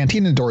doors. The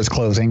cantina doors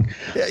closing.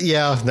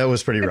 Yeah, that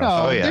was pretty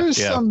rough. There's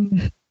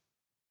some.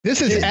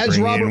 This is as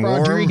Robert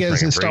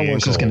Rodriguez as Star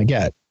Wars is going to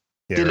get.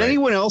 Yeah, Did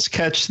anyone else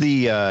catch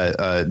the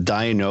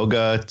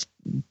Dianoga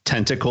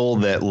tentacle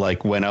that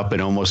went up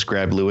and almost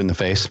grabbed Lou in the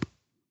face?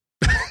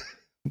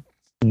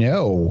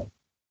 No.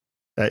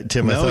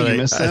 Tim, I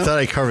thought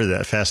I covered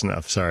that fast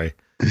enough. Sorry.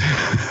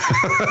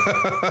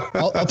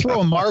 I'll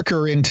throw a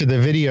marker into the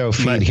video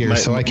feed here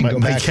so I can go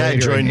back. My cat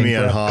joined me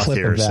on Hoth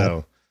here,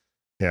 so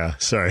yeah,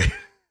 sorry.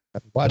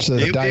 Watch the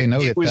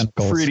Dianoga. It was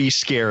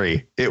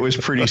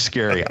pretty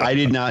scary. I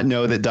did not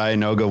know that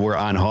Dianoga were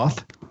on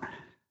Hoth.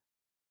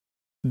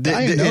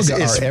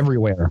 Dianoga are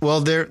everywhere.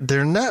 Well,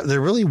 they're not.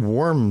 They're really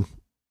warm,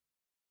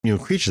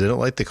 creatures. They don't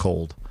like the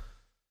cold.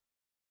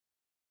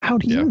 How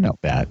do you know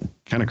that?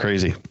 Kind of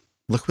crazy.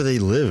 Look where they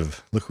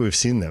live. Look where we've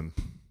seen them.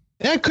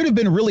 That could have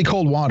been really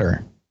cold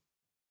water.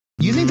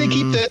 You think they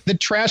keep the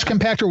trash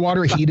compactor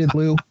water heated,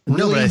 Lou?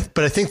 Really? No,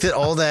 but I think that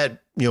all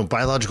that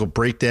biological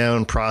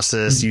breakdown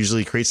process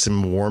usually creates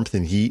some warmth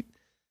and heat.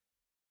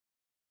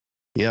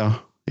 Yeah.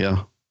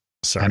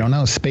 Sorry. I don't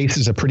know. Space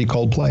is a pretty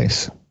cold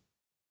place.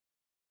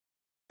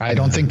 I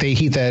don't think they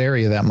heat that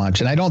area that much.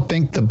 And I don't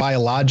think the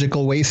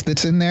biological waste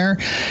that's in there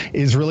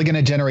is really going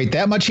to generate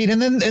that much heat. And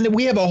then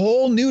we have a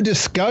whole new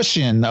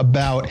discussion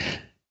about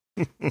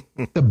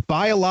the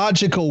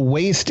biological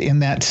waste in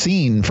that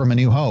scene from A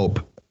New Hope.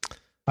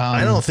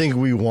 I don't think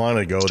we want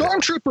to go there.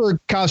 Stormtrooper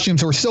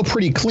costumes were still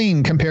pretty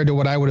clean compared to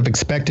what I would have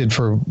expected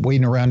for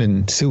wading around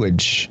in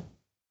sewage.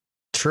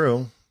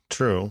 True.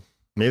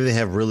 Maybe they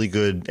have really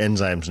good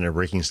enzymes and they're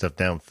breaking stuff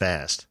down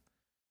fast.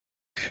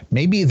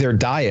 Maybe their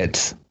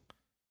diets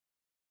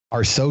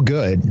are so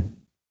good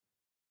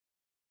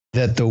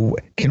that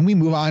can we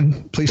move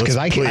on, please? Because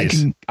I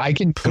can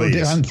go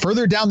down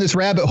further down this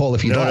rabbit hole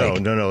if you like.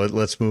 No.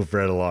 Let's move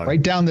right along.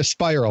 Right down the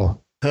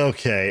spiral.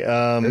 Okay.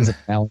 There's an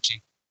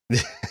analogy.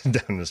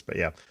 Down this, but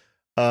yeah.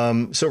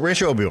 So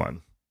Rancho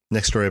Obi-Wan,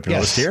 next story up in the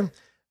list here.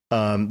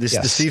 This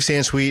is the Steve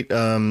Sansweet.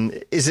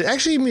 Is it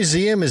actually a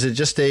museum? Is it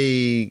just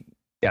a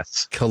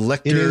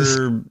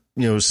collector,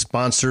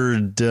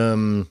 sponsored?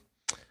 I'm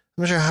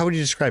not sure. How would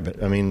you describe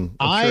it? I mean,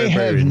 I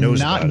have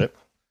not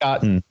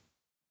gotten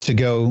to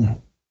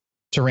go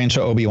to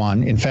Rancho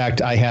Obi-Wan. In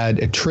fact, I had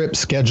a trip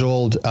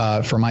scheduled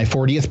for my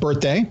 40th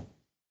birthday,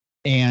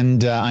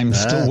 and I'm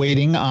still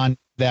waiting on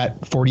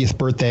that 40th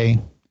birthday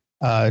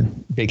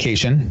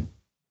vacation.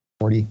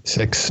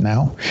 46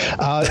 now.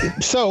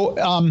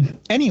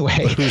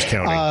 Anyway, who's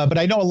counting? But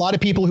I know a lot of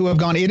people who have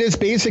gone. It is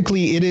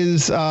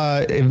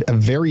a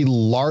very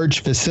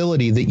large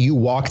facility that you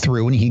walk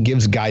through, and he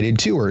gives guided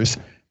tours.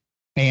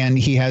 And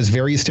he has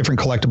various different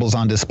collectibles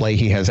on display.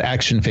 He has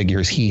action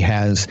figures. He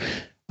has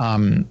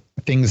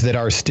things that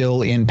are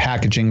still in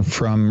packaging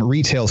from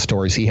retail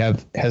stores. He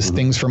has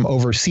things from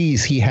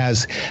overseas. He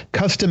has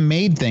custom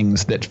made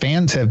things that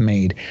fans have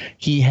made.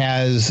 He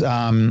has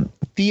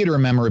theater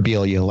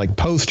memorabilia like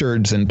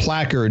posters and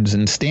placards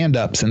and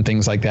stand-ups and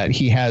things like that.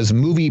 He has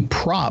movie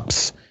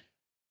props.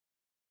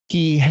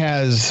 He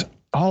has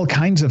all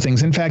kinds of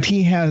things. In fact,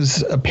 he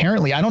has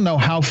apparently, I don't know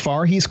how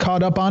far he's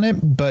caught up on it,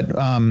 but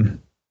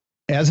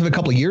as of a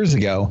couple of years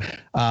ago,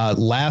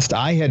 last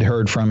I had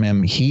heard from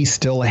him, he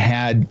still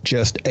had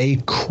just a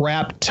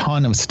crap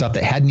ton of stuff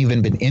that hadn't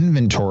even been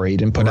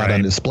inventoried and put out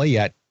on display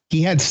yet.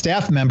 He had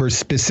staff members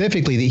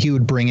specifically that he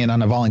would bring in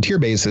on a volunteer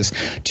basis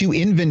to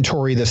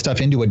inventory the stuff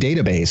into a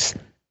database,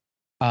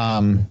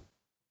 so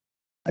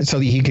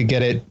that he could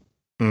get it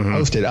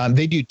posted.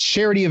 They do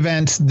charity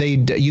events.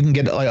 You can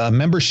get a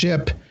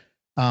membership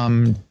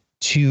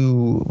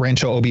to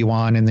Rancho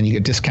Obi-Wan, and then you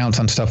get discounts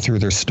on stuff through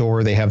their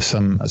store. They have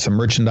some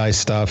merchandise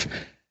stuff.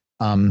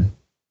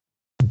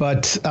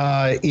 But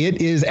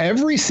it is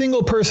every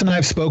single person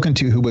I've spoken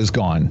to who was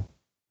gone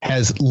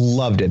has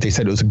loved it. They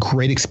said it was a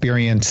great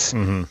experience.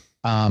 The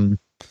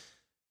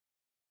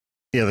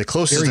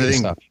closest I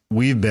think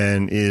we've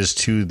been is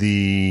to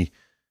the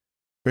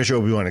Rancho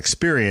Obi-Wan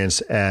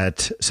experience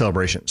at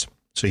Celebrations.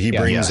 So he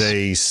brings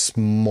a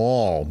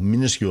small,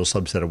 minuscule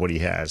subset of what he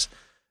has.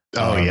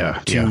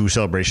 To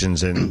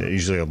Celebrations, and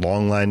usually a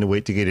long line to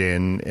wait to get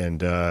in,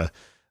 and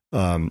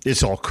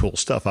it's all cool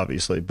stuff,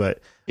 obviously. But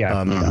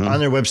on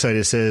their website,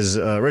 it says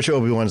Rancho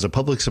Obi-Wan is a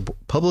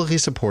publicly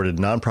supported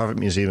nonprofit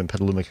museum in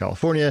Petaluma,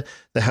 California,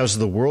 that houses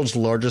the world's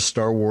largest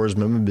Star Wars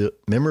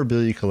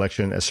memorabilia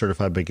collection, as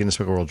certified by Guinness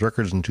Book of World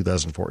Records in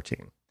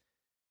 2014.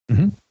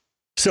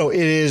 So it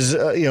is,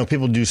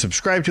 people do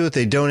subscribe to it.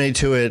 They donate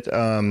to it.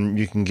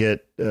 You can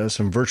get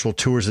some virtual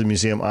tours of the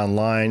museum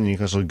online, and you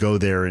can also go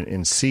there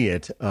and see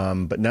it.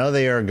 But now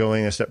they are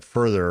going a step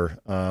further.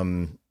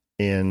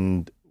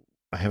 And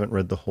I haven't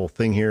read the whole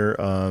thing here.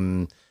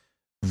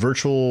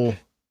 Virtual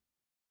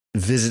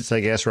visits,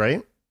 I guess,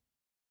 right?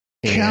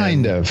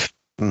 Kind of.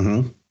 So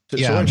why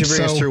don't you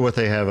bring us through what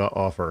they have to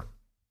offer?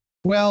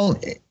 Well,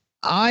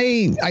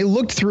 I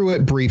looked through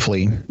it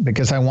briefly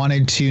because I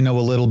wanted to know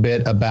a little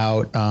bit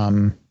about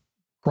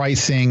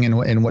pricing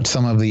and what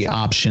some of the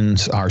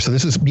options are. So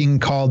this is being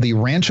called the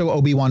Rancho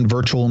Obi-Wan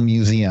Virtual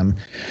Museum.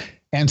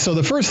 And so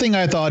the first thing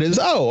I thought is,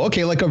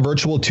 like a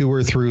virtual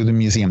tour through the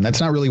museum. That's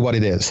not really what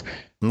it is.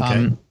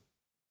 Okay.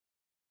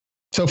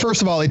 So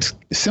first of all, it's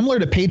similar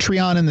to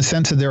Patreon in the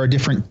sense that there are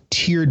different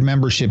tiered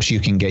memberships you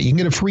can get. You can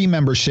get a free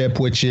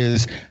membership, which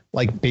is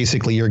like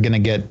basically you're going to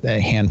get a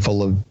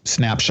handful of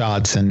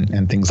snapshots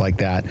and things like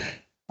that.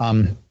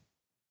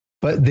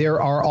 But there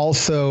are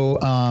also,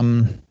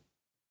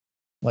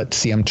 let's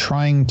see,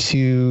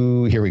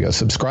 here we go.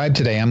 Subscribe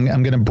today. I'm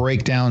going to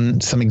break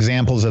down some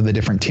examples of the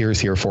different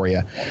tiers here for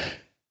you.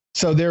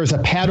 So there's a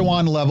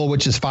Padawan level,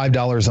 which is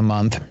 $5 a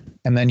month.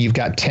 And then you've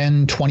got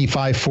 $10, $25,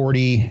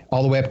 $40,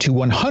 all the way up to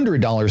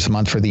 $100 a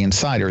month for the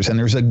insiders. And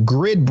there's a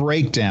grid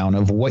breakdown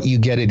of what you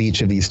get at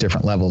each of these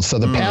different levels. So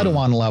the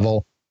Padawan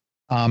level,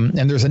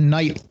 and there's a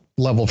night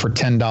level for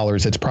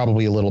 $10. It's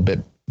probably a little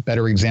bit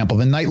better example.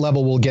 The night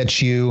level will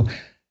get you,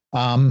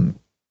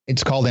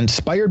 it's called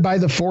Inspired by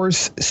the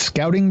Force,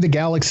 Scouting the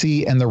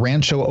Galaxy, and the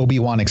Rancho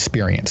Obi-Wan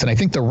Experience. And I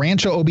think the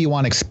Rancho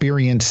Obi-Wan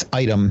Experience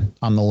item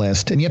on the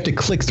list, and you have to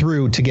click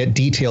through to get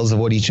details of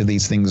what each of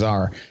these things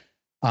are.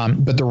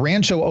 But the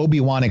Rancho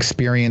Obi-Wan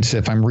experience,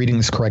 if I'm reading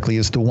this correctly,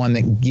 is the one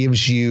that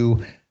gives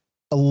you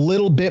a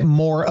little bit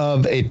more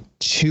of a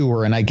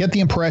tour. And I get the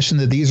impression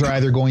that these are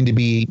either going to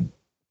be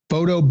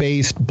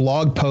photo-based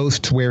blog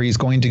posts where he's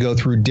going to go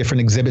through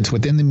different exhibits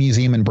within the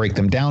museum and break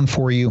them down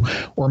for you,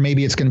 or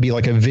maybe it's going to be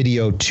like a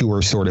video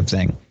tour sort of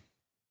thing.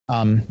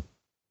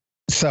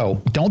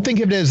 So don't think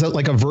of it as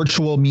like a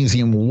virtual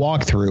museum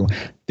walkthrough.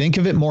 Think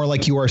of it more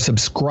like you are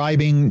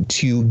subscribing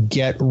to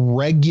get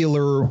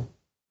regular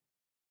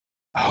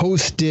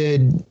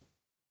hosted,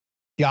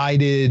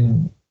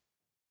 guided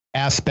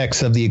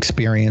aspects of the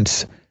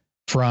experience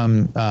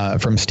from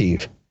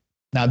Steve.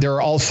 Now, there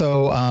are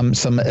also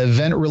some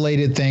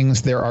event-related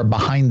things. There are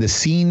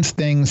behind-the-scenes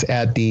things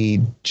at the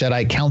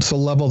Jedi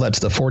Council level. That's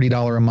the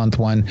 $40 a month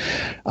one.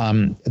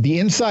 The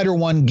Insider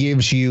one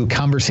gives you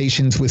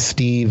conversations with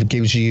Steve,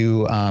 gives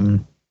you a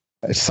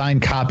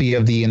signed copy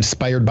of the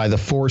Inspired by the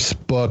Force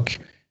book.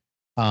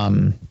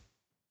 You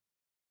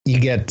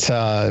get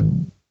a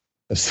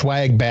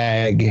swag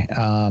bag.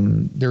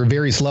 There are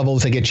various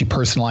levels that get you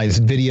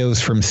personalized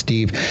videos from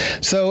Steve.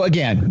 So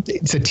again,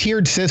 it's a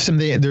tiered system.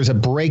 There's a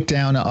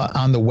breakdown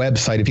on the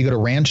website. If you go to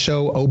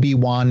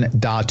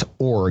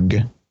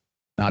ranchoobiwan.org,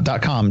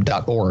 not .com,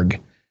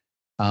 .org,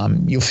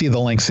 you'll see the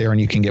links there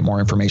and you can get more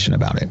information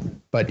about it.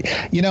 But,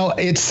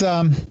 it's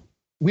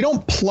we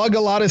don't plug a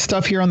lot of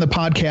stuff here on the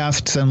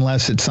podcasts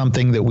unless it's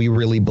something that we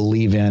really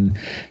believe in.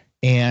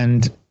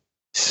 And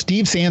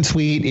Steve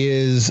Sansweet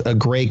is a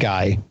great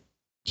guy.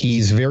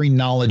 He's very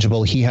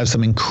knowledgeable. He has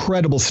some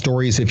incredible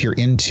stories if you're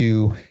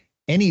into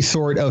any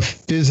sort of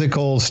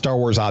physical Star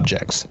Wars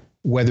objects,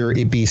 whether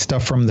it be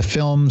stuff from the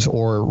films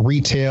or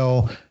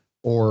retail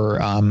or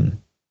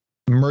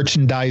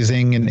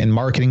merchandising and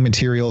marketing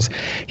materials.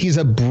 He's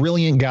a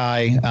brilliant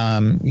guy.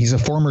 He's a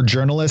former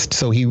journalist,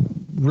 so he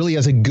really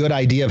has a good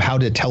idea of how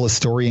to tell a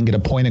story and get a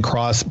point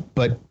across,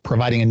 but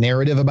providing a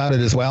narrative about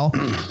it as well.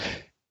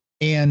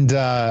 And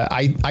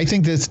I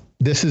think this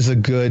is a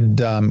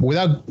good,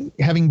 without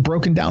having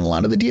broken down a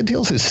lot of the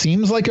details, it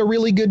seems like a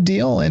really good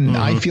deal. And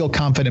I feel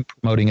confident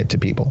promoting it to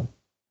people.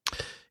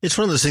 It's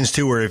one of those things,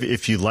 too, where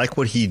if you like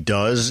what he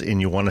does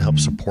and you want to help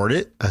support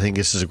it, I think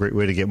this is a great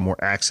way to get more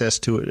access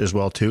to it as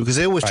well, too, because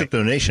they always took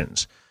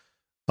donations.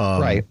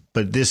 Right.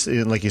 But this,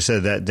 like you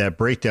said, that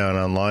breakdown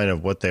online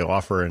of what they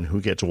offer and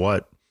who gets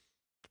what,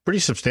 pretty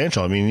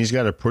substantial. I mean, he's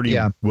got a pretty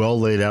well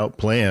laid out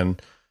plan.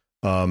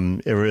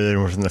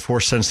 Everything from the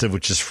Force sensitive,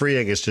 which is free,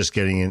 I guess, just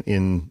getting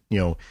in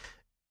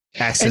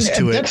access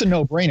to it. That's a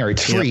no brainer.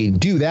 It's free. Yep.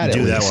 Do that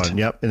one.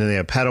 Yep. And then they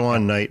have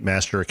Padawan, Knight,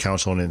 Master,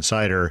 Council, and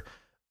Insider.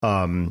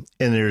 And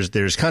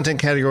there's content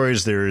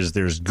categories.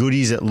 There's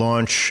goodies at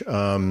launch.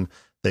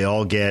 They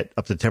all get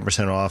up to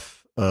 10%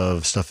 off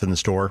of stuff in the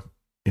store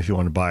if you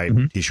want to buy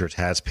t-shirts,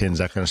 hats, pins,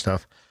 that kind of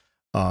stuff.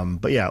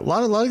 But yeah, a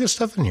lot of good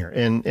stuff in here,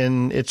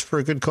 and it's for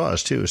a good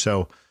cause too.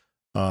 So.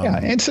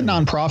 It's a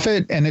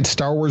nonprofit and it's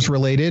Star Wars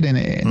related and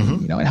it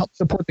helps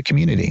support the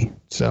community.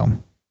 So,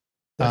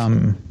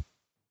 I'm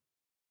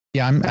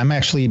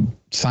actually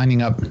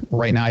signing up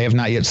right now. I have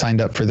not yet signed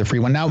up for the free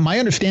one. Now, my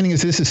understanding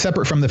is this is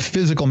separate from the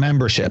physical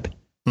membership.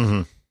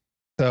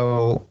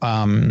 So,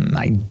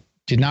 I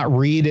did not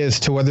read as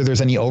to whether there's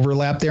any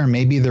overlap there.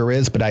 Maybe there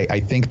is, but I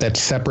think that's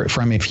separate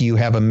from if you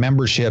have a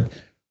membership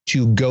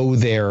to go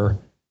there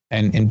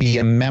and be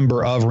a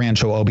member of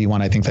Rancho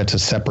Obi-Wan. I think that's a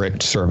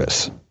separate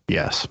service.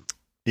 Yes.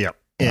 Yeah.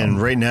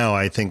 And right now,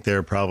 I think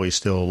they're probably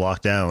still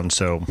locked down.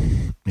 So,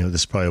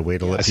 this is probably a way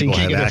to let people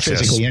have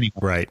access. Anyway.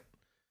 Right.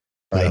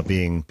 Without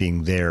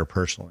being there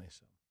personally.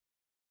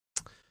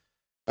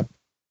 So.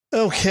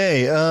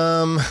 Okay.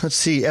 Let's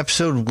see.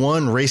 Episode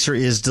 1, Racer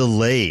is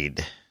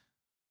delayed.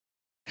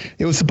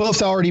 It was supposed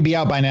to already be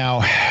out by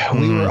now.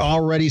 We were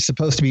already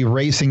supposed to be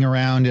racing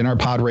around in our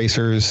pod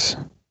racers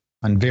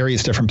on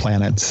various different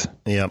planets.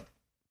 Yep.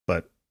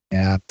 But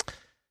they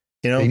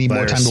need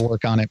more time to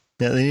work on it.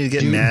 Yeah, they need to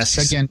get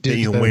masks that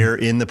you wear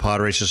in the pod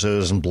racer so it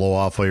doesn't blow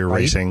off while you're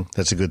racing.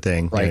 That's a good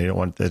thing. Right. You don't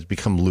want that to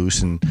become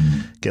loose and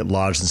get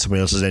lodged in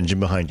somebody else's engine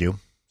behind you.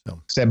 So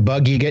that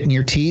bug you get in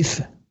your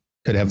teeth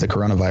could have the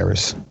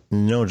coronavirus.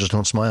 No, just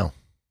don't smile.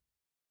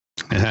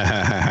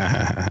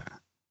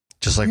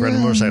 Just like riding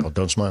a motorcycle,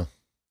 don't smile.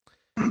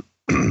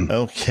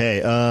 Okay.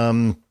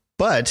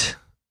 But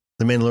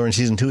The Mandalorian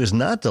Season 2 is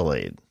not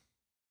delayed.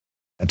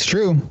 That's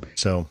true.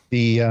 So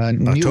the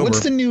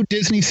what's the new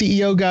Disney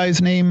CEO guy's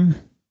name?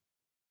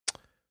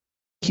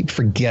 Keep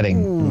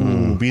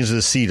forgetting. Begins with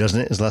a C,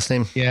 doesn't it? His last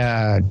name?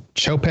 Yeah,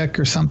 Chopek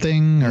or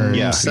something.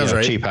 Or sounds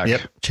right. Chapek.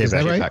 Yep, Chapek. Is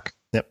that right?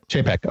 Yep,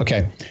 Chapek.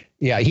 Okay.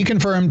 Yeah, he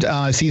confirmed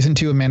season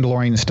 2 of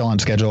Mandalorian is still on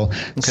schedule.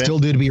 Okay. Still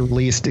due to be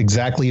released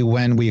exactly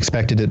when we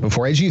expected it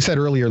before. As you said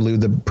earlier, Lou,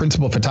 the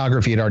principal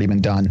photography had already been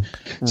done.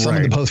 Some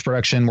of the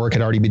post-production work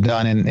had already been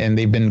done, and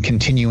they've been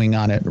continuing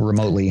on it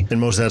remotely.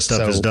 And most of that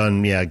stuff is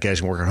done,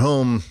 guys can work at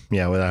home,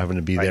 without having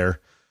to be there.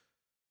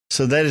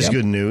 So that is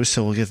good news.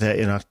 So we'll get that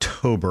in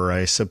October,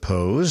 I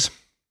suppose.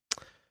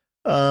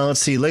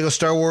 Let's see. Lego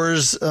Star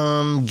Wars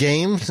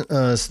game.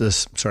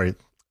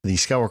 The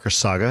Skywalker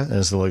Saga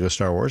as the Lego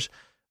Star Wars.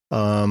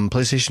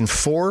 PlayStation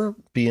 4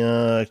 be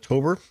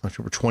October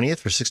 20th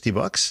for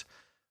 $60.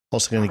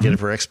 Also going to get it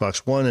for Xbox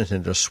One,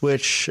 Nintendo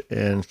Switch,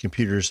 and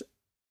computers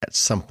at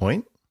some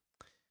point.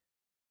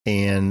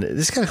 And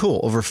this is kind of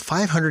cool. Over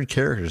 500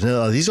 characters.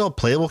 Now, are these all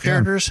playable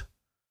characters?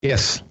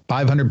 Yes,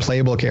 500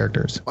 playable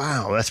characters.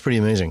 Wow, that's pretty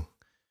amazing.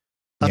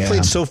 I've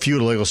played so few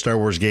of the Lego Star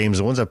Wars games.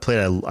 The ones I've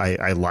played,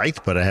 I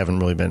liked, but I haven't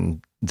really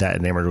been that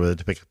enamored with it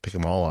to pick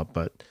them all up.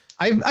 But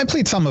I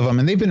played some of them,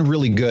 and they've been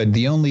really good.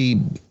 The only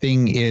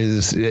thing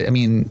is, I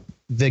mean,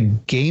 the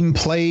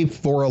gameplay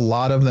for a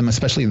lot of them,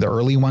 especially the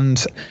early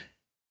ones,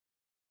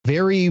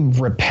 very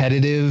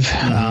repetitive,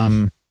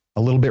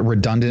 a little bit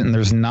redundant, and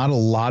there's not a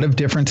lot of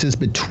differences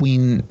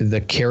between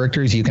the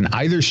characters. You can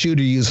either shoot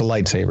or use a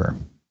lightsaber.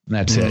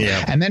 That's it.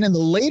 Yeah. And then in the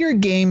later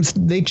games,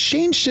 they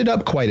changed it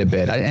up quite a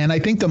bit. And I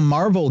think the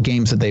Marvel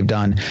games that they've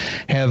done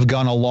have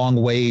gone a long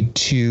way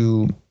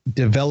to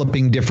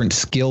developing different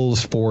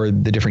skills for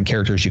the different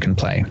characters you can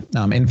play.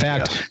 In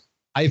fact,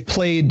 I've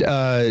played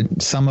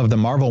some of the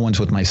Marvel ones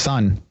with my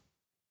son.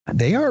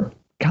 They are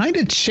kind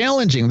of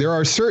challenging. There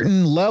are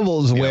certain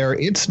levels where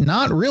it's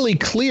not really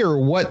clear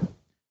what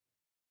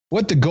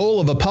the goal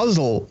of a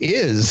puzzle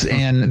is.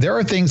 And there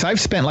are things I've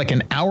spent like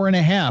an hour and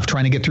a half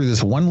trying to get through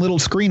this one little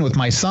screen with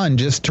my son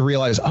just to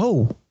realize,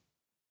 oh,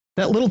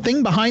 that little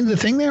thing behind the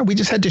thing there, we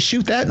just had to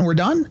shoot that and we're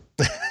done.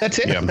 That's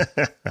it. Yeah.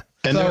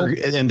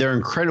 And they're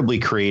incredibly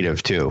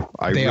creative too.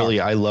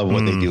 I love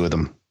what they do with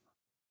them.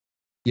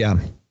 Yeah.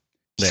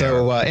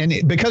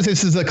 Because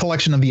this is a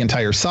collection of the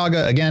entire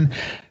saga, again,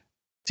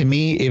 to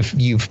me, if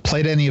you've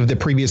played any of the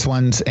previous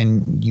ones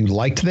and you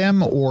liked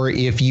them, or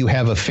if you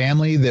have a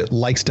family that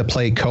likes to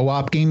play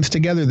co-op games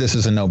together, this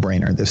is a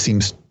no-brainer. This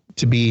seems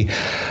to be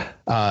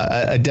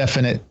a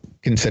definite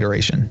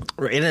consideration.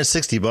 Right, and it's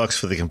 $60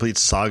 for the complete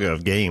saga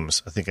of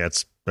games. I think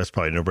that's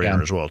probably a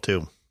no-brainer as well,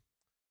 too.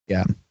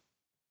 Yeah.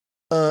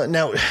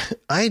 Now,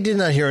 I did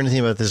not hear anything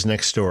about this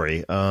next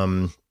story.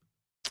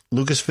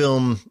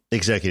 Lucasfilm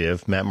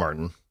executive Matt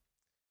Martin,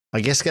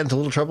 I guess, got into a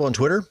little trouble on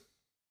Twitter.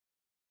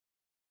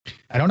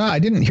 I don't know. I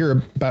didn't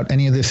hear about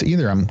any of this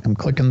either. I'm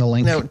clicking the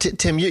link. Now,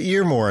 Tim,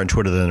 you're more on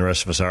Twitter than the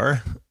rest of us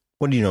are.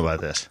 What do you know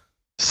about this?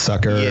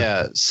 Sucker.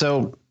 Yeah.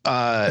 So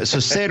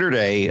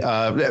Saturday,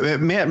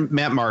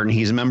 Matt Martin,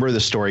 he's a member of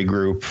the Story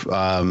Group.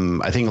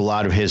 I think a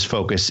lot of his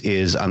focus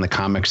is on the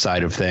comic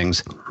side of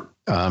things.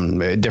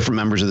 Different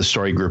members of the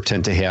Story Group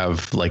tend to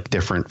have like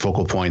different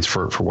focal points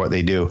for what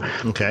they do.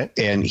 Okay.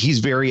 And he's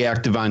very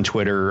active on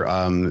Twitter,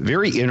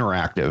 very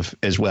interactive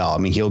as well. I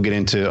mean, he'll get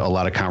into a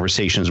lot of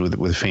conversations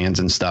with fans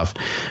and stuff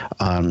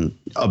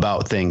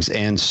about things.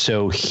 And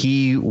so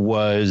he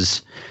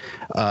was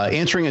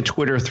answering a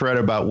Twitter thread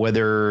about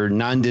whether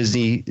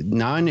non-Disney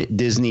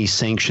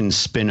sanctioned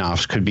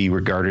spinoffs could be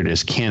regarded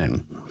as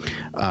canon.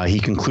 He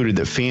concluded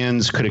that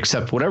fans could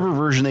accept whatever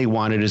version they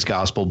wanted as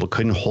gospel, but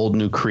couldn't hold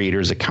new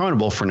creators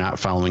accountable for not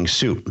following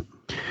suit.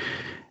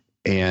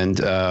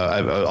 And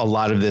a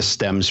lot of this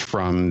stems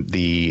from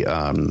the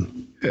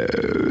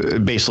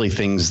basically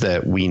things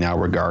that we now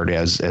regard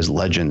as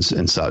legends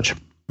and such.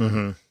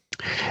 Mm-hmm.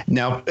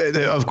 Now,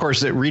 of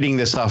course, reading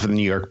this off of the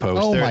New York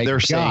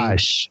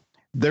Post,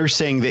 they're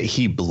saying that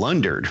he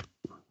blundered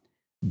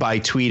by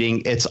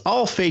tweeting, "It's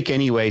all fake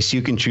anyway, so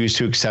you can choose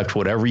to accept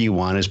whatever you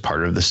want as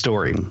part of the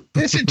story."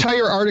 This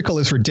entire article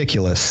is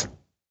ridiculous.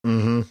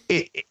 Mm-hmm.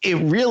 It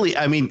really,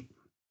 I mean,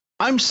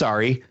 I'm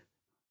sorry.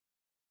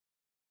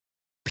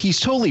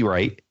 He's totally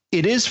right.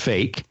 It is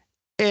fake.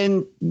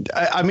 And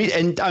I mean,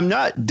 and I'm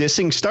not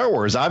dissing Star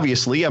Wars,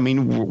 obviously. I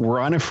mean, we're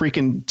on a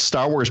freaking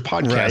Star Wars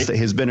podcast that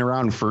has been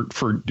around for a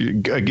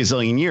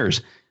gazillion years.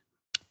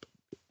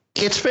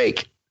 It's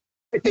fake.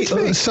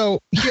 So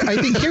I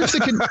think here's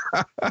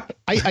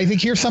I think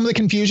here's some of the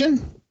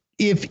confusion.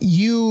 If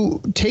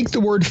you take the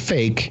word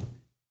fake,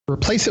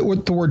 replace it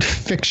with the word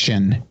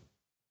fiction,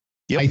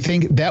 I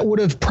think that would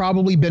have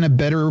probably been a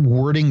better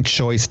wording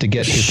choice to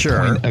get his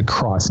point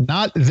across.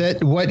 Not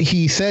that what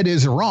he said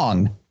is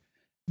wrong,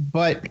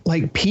 but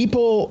like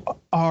people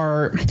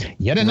are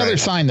yet another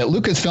sign that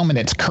Lucasfilm in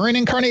its current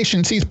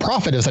incarnation sees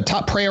profit as a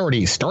top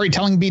priority.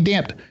 Storytelling be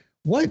damned.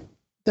 What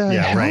the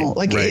hell?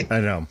 I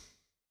know.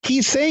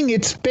 He's saying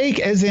it's fake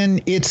as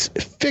in it's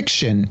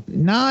fiction,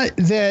 not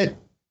that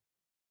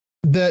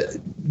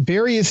the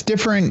various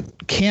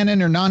different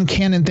canon or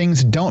non-canon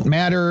things don't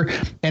matter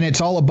and it's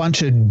all a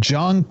bunch of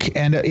junk.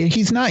 And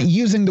he's not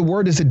using the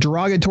word as a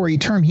derogatory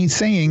term. He's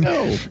saying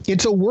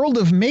it's a world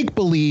of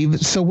make-believe.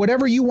 So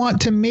whatever you want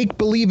to make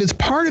believe is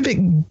part of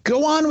it.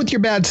 Go on with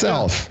your bad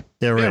self.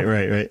 Yeah,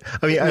 right.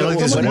 I mean, I like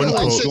this one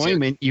quote.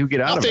 Enjoyment you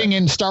get out of it. Nothing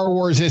in Star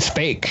Wars is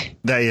fake.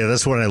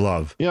 That's what I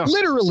love. Yeah.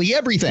 Literally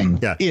everything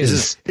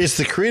is. It's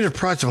the creative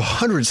product of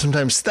hundreds,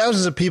 sometimes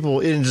thousands of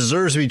people. It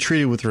deserves to be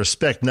treated with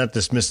respect, not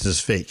dismissed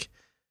as fake.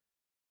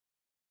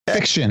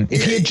 Fiction.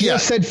 If he had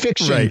just said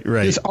fiction,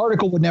 this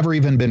article would never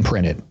even been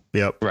printed.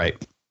 Yep.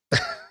 Right.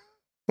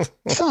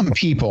 Some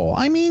people.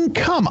 I mean,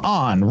 come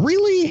on.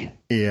 Really?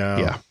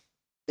 Yeah.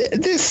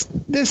 This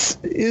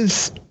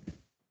is...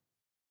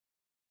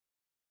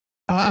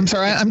 I'm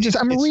sorry. I'm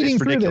reading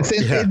through this.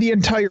 The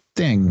entire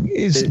thing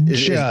is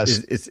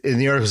it's in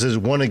the article says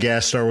one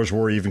aghast Star Wars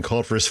warrior even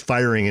called for his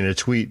firing in a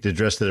tweet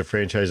addressed to the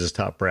franchise's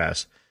top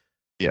brass.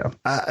 Yeah.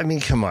 I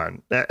mean, come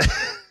on.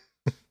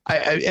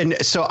 And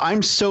so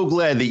I'm so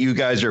glad that you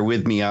guys are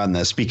with me on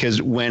this,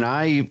 because when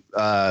I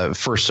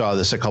first saw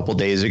this a couple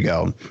days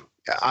ago,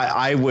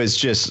 I was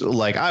just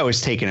like, I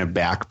was taken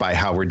aback by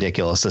how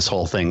ridiculous this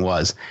whole thing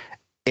was.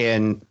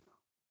 And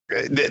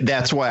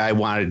that's why I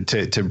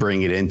wanted to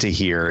bring it into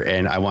here,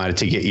 and I wanted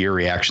to get your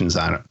reactions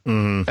on it.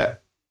 Mm.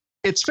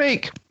 It's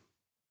fake.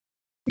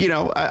 You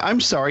know, I'm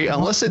sorry,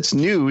 unless it's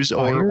news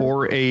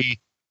or a,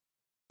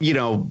 you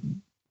know,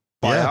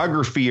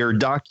 biography or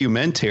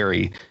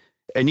documentary.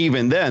 And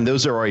even then,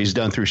 those are always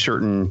done through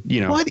certain,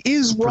 you know, what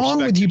is wrong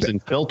with you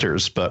and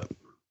filters. But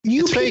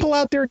you people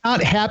out there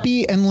not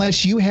happy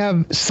unless you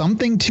have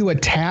something to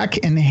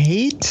attack and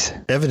hate.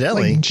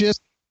 Evidently,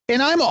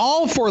 and I'm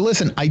all for.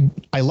 Listen,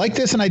 I like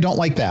this and I don't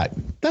like that.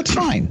 That's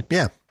fine.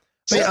 Yeah,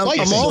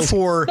 I'm all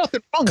for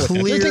nothing wrong with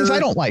it. There are things I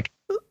don't like.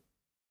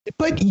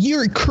 But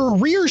your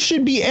career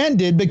should be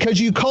ended because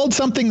you called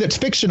something that's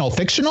fictional.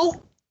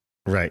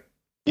 Right.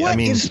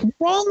 What is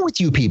wrong with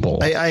you people?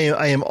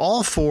 I am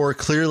all for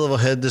clear level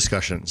head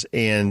discussions.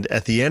 And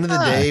at the end of the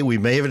day, we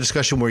may have a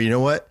discussion where, you know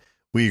what,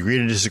 we agree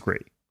to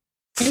disagree.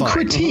 And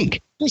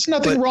critique. There's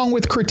nothing wrong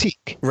with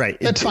critique. Right.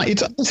 That's fine.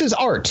 This is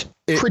art.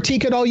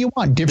 Critique it all you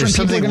want. Different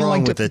people are going to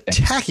like with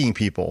attacking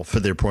people for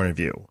their point of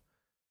view.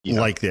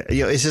 Like that.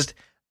 You know, it's just,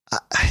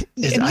 I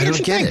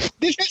don't get it.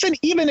 This isn't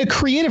even a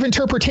creative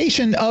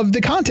interpretation of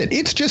the content.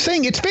 It's just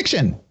saying it's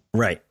fiction.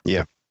 Right.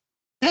 Yeah.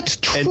 That's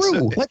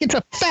true. Like, it's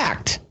a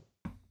fact.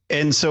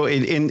 And so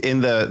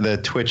in the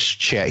Twitch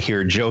chat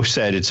here, Joe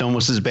said it's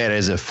almost as bad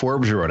as if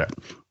Forbes wrote it.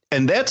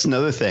 And that's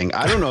another thing.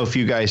 I don't know if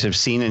you guys have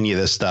seen any of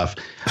this stuff.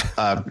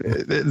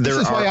 This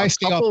is why I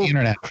stay off the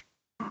internet.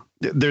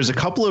 There's a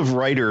couple of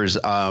writers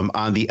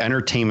on the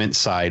entertainment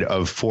side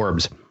of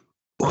Forbes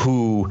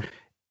who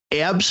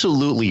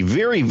absolutely,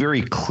 very,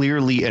 very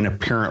clearly and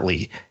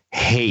apparently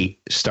hate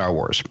Star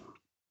Wars.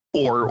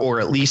 Or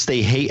at least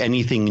they hate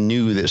anything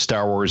new that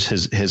Star Wars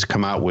has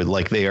come out with.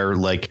 Like, they are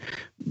like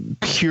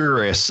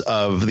purists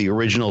of the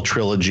original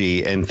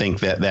trilogy and think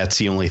that that's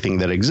the only thing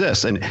that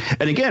exists. And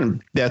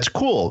again, that's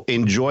cool.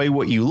 Enjoy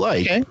what you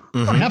like. Okay.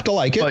 You don't have to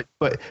like it,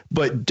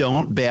 but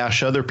don't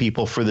bash other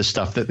people for the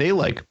stuff that they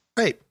like.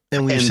 Right.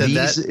 And we've said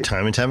that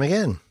time and time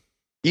again.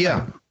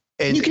 Yeah.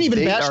 And you can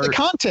even bash the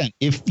content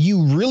if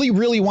you really,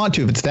 really want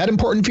to. If it's that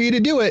important for you to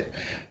do it,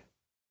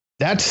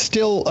 that's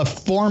still a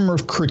form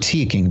of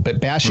critiquing, but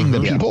bashing the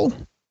people.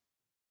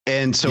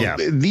 And so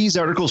these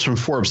articles from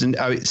Forbes, and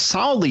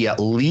solidly at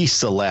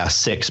least the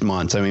last 6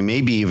 months, I mean,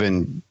 maybe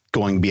even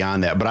going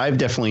beyond that, but I've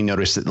definitely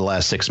noticed it the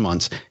last 6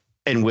 months,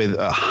 and with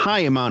a high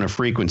amount of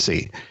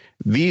frequency,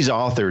 these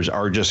authors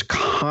are just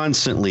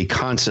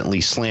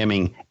constantly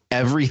slamming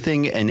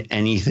everything and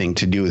anything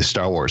to do with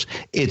Star Wars.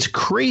 It's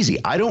crazy.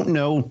 I don't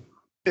know.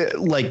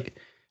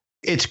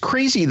 It's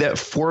crazy that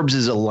Forbes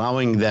is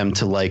allowing them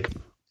to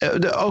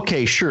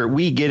okay, sure,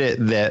 we get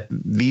it that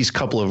these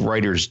couple of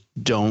writers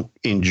don't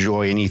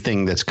enjoy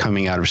anything that's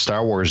coming out of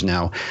Star Wars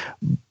now,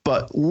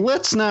 but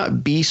let's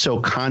not be so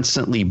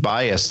constantly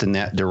biased in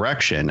that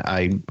direction.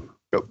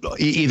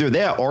 Either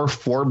that or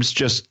Forbes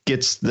just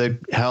gets the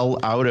hell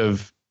out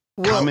of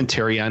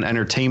commentary on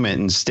entertainment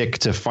and stick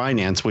to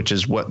finance, which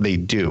is what they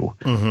do.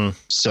 Mm-hmm.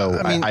 So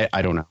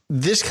I don't know.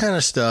 This kind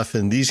of stuff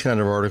and these kind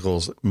of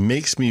articles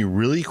makes me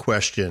really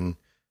question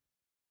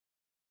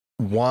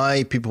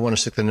why people want to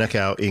stick their neck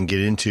out and get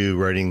into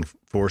writing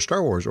for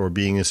Star Wars or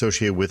being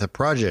associated with a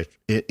project.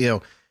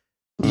 I'm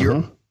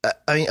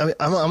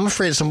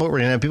afraid at some point we're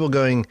going to have people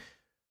going,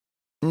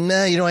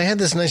 nah, I had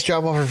this nice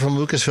job offer from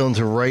Lucasfilm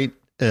to write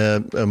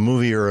a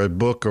movie or a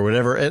book or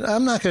whatever, and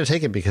I'm not going to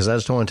take it because I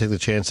just don't want to take the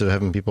chance of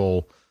having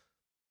people,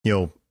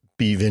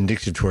 be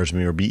vindictive towards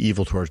me or be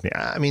evil towards me.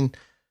 I mean,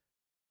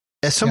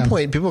 at some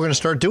point, people are going to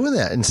start doing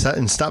that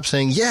and stop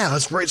saying, yeah,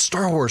 let's write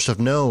Star Wars stuff.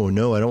 No,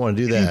 I don't want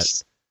to do that.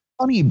 It's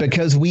funny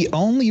because we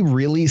only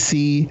really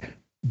see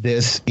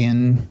this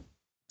in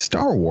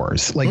Star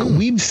Wars.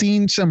 We've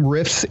seen some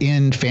riffs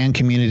in fan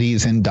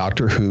communities in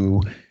Doctor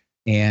Who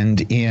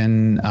and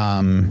in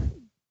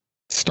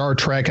Star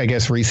Trek, I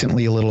guess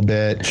recently a little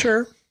bit.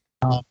 Sure.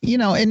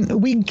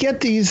 And we get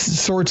these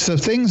sorts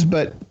of things,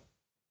 but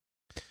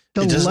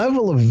the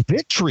level of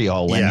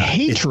vitriol and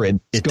hatred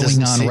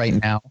going on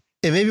right now.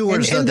 And maybe we're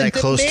just not that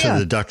close to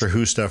the Doctor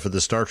Who stuff or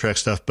the Star Trek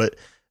stuff, but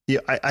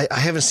I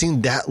haven't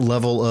seen that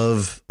level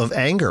of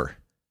anger.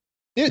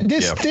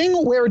 This thing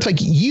where it's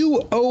like,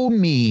 you owe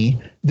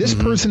me this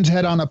person's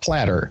head on a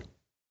platter.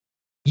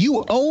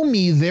 You owe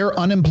me their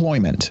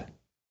unemployment.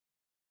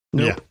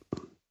 Nope. Yeah.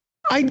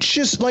 I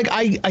just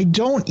I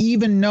don't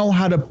even know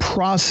how to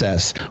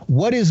process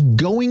what is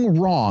going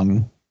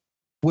wrong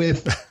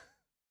with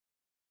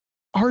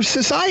our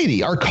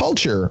society, our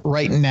culture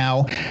right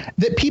now,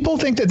 that people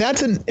think that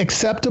that's an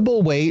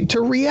acceptable way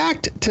to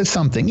react to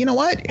something. You know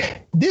what?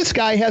 This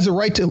guy has a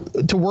right to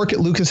work at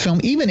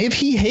Lucasfilm, even if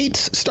he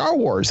hates Star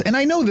Wars. And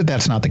I know that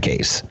that's not the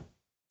case.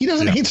 He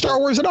doesn't hate Star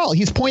Wars at all.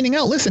 He's pointing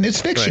out, listen, it's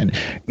fiction.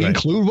 Right.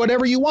 Include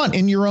whatever you want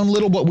in your own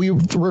little, what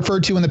we've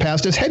referred to in the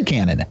past as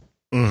headcanon.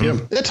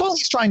 Mm-hmm. That's all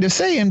he's trying to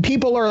say. And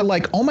people are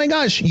like, oh my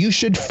gosh, you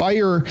should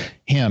fire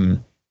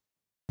him.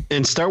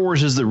 And Star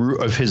Wars is the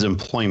root of his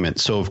employment.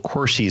 So, of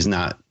course, he's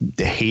not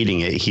hating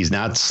it. He's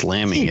not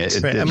slamming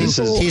it. Right. I mean,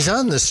 he's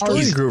on the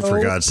story group,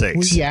 for God's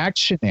sakes.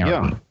 Reactionary.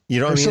 Yeah.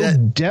 You know what I mean? They're so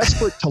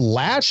desperate to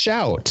lash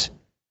out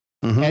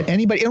at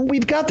anybody. And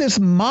we've got this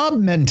mob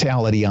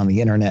mentality on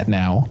the internet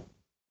now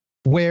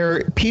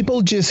where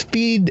people just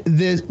feed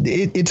this.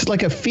 It's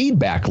like a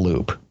feedback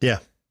loop. Yeah.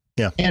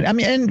 Yeah. And I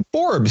mean, and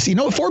Forbes,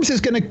 Forbes is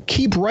going to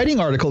keep writing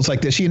articles like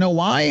this. You know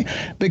why?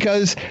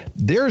 Because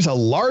there's a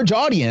large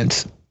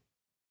audience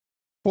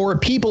for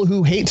people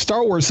who hate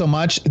Star Wars so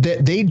much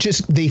that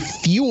they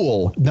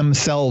fuel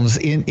themselves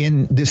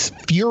in this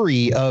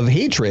fury of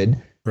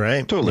hatred.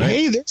 Right. Totally.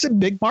 Hey, there's a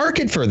big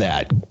market for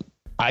that.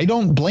 I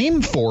don't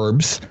blame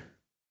Forbes,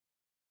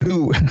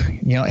 who,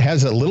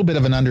 has a little bit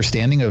of an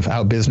understanding of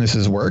how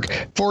businesses work,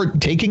 for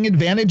taking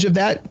advantage of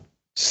that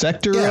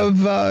sector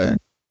of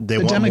they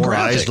want more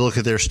eyes to look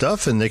at their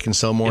stuff, and they can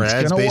sell more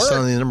ads based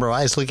on the number of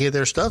eyes looking at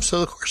their stuff.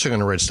 So of course they're going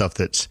to write stuff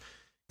that's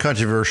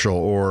controversial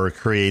or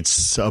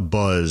creates a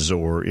buzz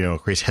or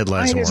creates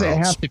headlines. Why does it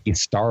have to be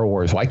Star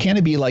Wars? Why can't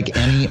it be like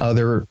any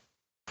other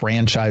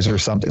franchise or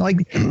something?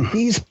 Like,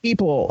 these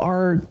people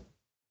are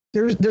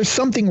there's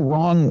something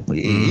wrong.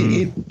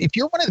 If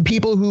you're one of the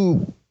people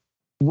who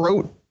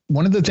wrote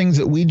one of the things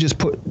that we just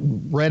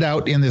read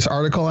out in this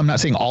article, I'm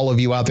not saying all of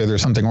you out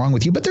there's something wrong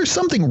with you, but there's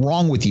something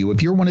wrong with you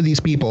if you're one of these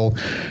people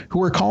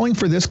who are calling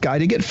for this guy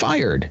to get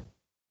fired.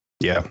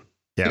 Yeah.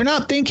 Yeah. You're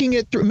not thinking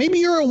it through. Maybe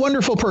you're a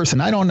wonderful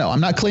person. I don't know. I'm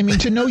not claiming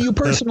to know you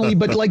personally,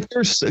 but like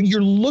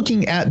you're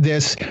looking at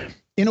this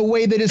in a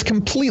way that is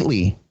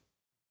completely,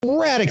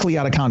 radically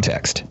out of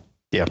context.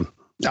 Yeah.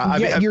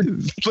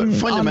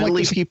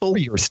 Fundamentally, people,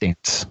 your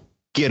stance.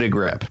 Get a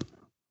grip.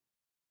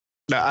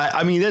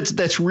 I mean,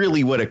 that's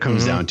really what it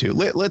comes down to.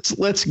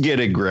 Let's get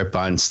a grip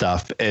on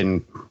stuff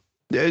and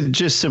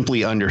just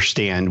simply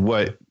understand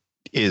what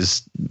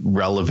is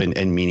relevant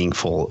and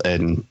meaningful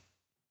and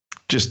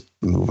just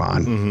move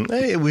on.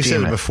 Hey, we've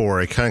said it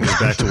before. It kind of goes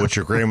back to what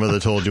your grandmother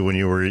told you when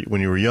you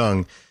were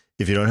young.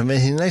 If you don't have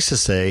anything nice to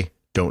say,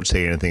 don't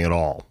say anything at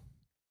all.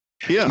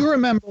 Yeah. You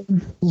remember,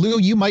 Lou,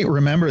 you might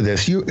remember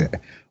this.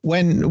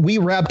 When we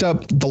wrapped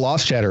up the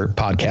Lost Chatter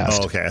podcast.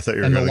 Oh, okay. I thought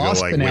you were going to go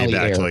like way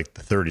back to like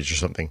the 30s or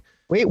something.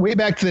 Way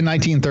back to the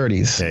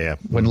 1930s. Yeah.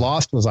 When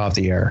Lost was off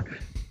the air.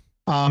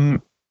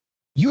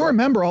 You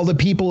remember all the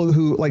people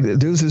who, like,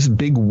 there was this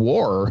big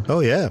war. Oh,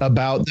 yeah.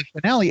 About the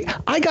finale.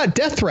 I got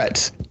death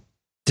threats.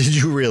 Did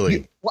you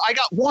really? Well, I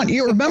got one.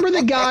 You remember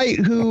the guy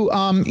who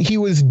he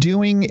was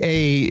doing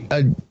a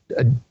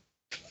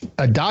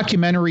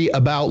documentary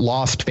about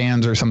Lost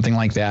fans or something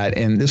like that,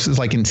 and this is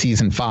like in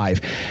season 5.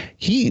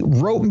 He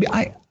wrote me.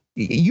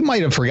 You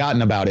might have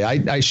forgotten about it.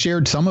 I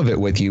shared some of it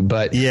with you,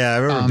 but yeah, I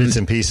remember bits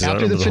and pieces.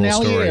 After the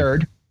finale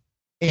aired,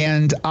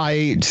 and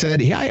I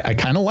said, yeah, I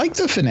kind of liked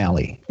the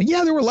finale.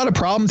 Yeah, there were a lot of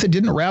problems. It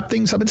didn't wrap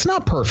things up. It's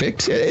not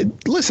perfect.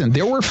 Listen,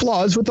 there were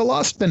flaws with the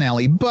Lost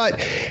finale,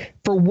 but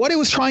for what it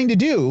was trying to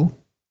do,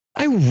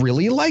 I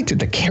really liked it.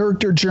 The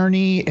character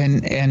journey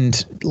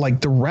and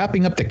like the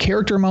wrapping up the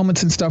character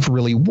moments and stuff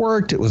really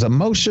worked. It was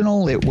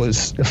emotional. It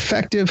was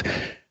effective.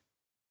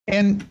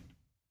 And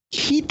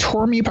he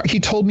tore me apart.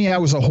 He told me I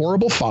was a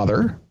horrible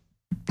father.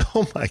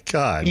 Oh my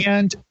God.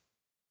 And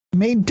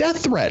made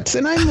death threats.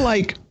 And I'm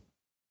like,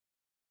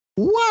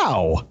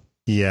 wow.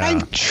 Yeah. I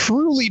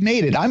truly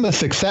made it. I'm a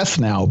success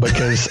now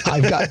because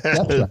I've got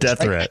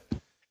death threat.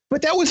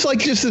 But that was like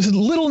just this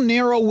little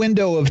narrow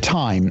window of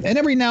time. And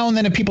every now and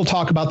then if people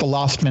talk about the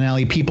Lost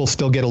finale, people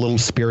still get a little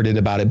spirited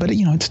about it. But,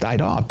 it's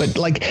died off. But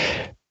like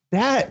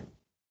that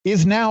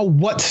is now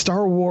what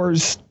Star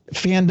Wars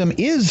fandom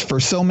is for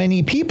so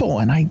many people.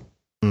 And I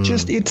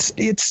just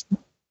it's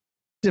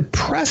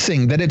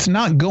depressing that it's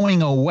not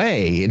going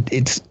away.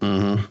 It's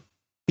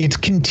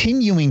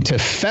continuing to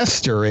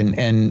fester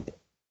and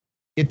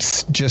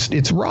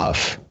it's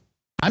rough.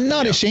 I'm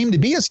not ashamed to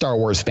be a Star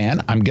Wars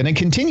fan. I'm going to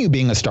continue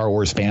being a Star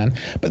Wars fan,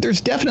 but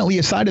there's definitely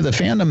a side of the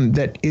fandom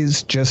that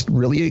is just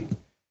really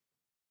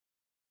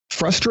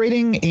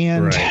frustrating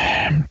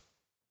and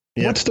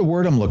what's the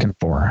word I'm looking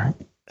for?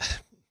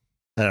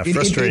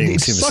 Frustrating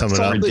it seems to sum it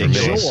up. The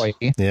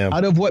joy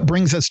out of what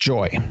brings us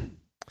joy.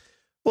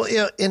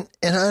 Well, and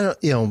I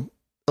don't,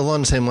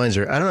 along the same lines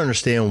there, I don't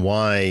understand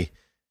why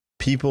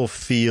people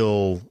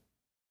feel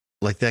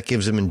like that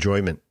gives them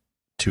enjoyment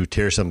to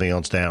tear something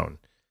else down.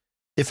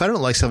 If I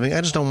don't like something, I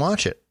just don't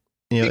watch it.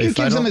 It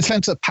gives them a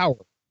sense of power.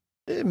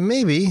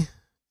 Maybe,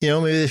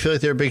 maybe they feel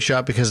like they're a big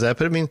shot because of that.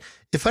 But I mean,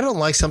 if I don't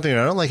like something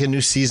or I don't like a new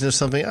season of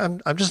something,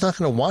 I'm just not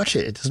going to watch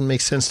it. It doesn't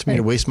make sense to me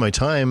to waste my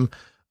time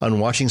on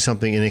watching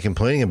something and then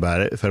complaining about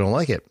it if I don't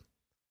like it.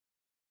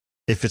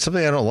 If it's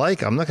something I don't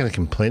like, I'm not going to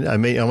complain. I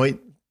might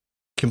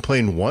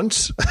complain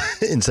once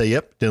and say,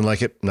 yep, didn't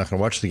like it. I'm not going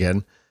to watch it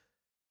again.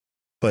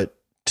 But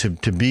to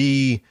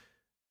be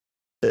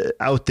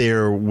out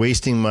there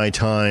wasting my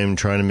time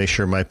trying to make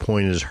sure my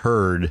point is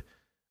heard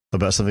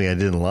about something I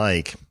didn't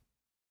like,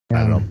 I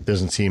don't know.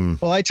 Doesn't seem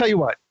Well, I tell you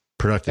what,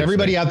 productive.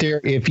 everybody out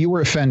there, if you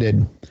were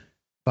offended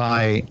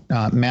by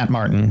Matt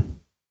Martin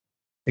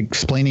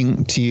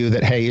explaining to you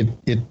that, hey,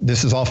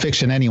 this is all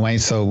fiction anyway,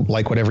 so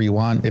like whatever you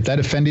want. If that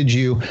offended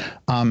you,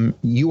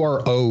 you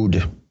are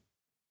owed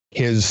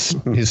his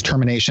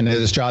termination of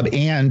his job,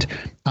 and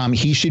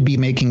he should be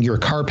making your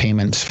car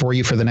payments for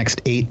you for the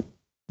next 8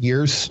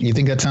 years. You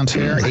think that sounds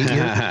fair? 8 years?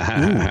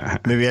 Ooh,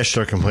 maybe I should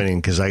start complaining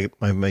because I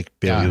might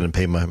be able to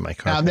pay my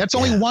car. That's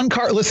only one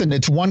car. Listen,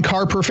 it's one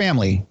car per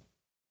family.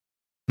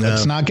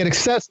 Let's not get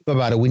excessive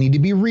about it. We need to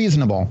be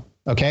reasonable.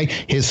 Okay.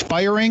 His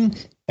firing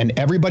and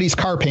everybody's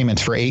car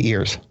payments for 8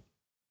 years.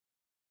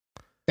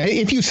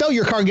 If you sell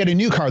your car and get a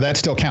new car, that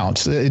still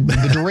counts.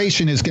 The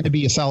duration is going to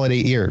be a solid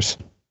 8 years.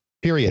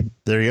 Period.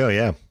 There you go.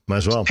 Yeah. Might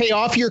as well pay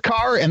off your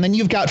car, and then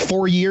you've got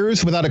 4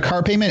 years without a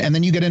car payment, and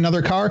then you get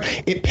another car.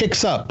 It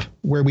picks up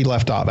where we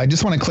left off. I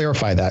just want to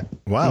clarify that.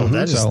 Wow,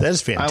 that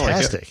is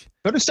fantastic.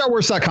 Like go to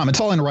StarWars.com. It's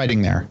all in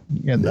writing there.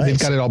 Yeah, nice. They've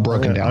got it all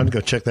broken down. I'll go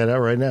check that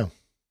out right now.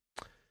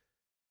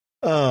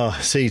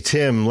 See,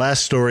 Tim,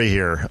 last story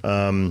here.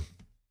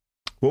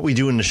 What We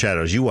Do in the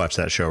Shadows. You watch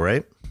that show,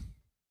 right?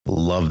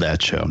 Love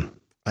that show.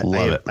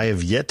 Love it. I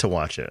have yet to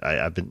watch it.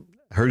 I've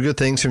heard good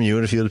things from you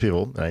and a few other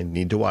people. I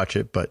need to watch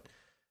it, but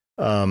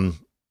a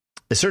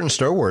certain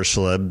Star Wars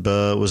celeb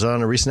was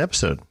on a recent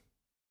episode.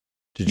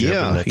 Did you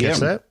happen to catch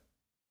that?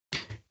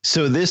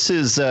 So this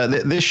is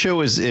this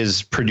show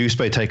is produced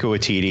by Taika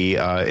Waititi.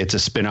 It's a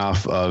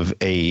spinoff of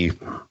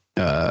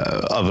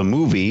a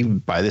movie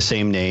by the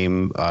same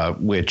name,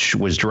 which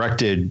was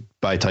directed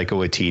by Taika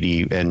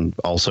Waititi and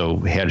also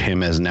had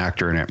him as an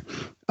actor in it.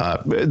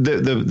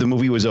 The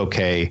movie was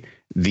okay.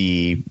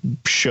 The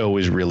show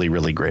is really,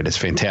 really great. It's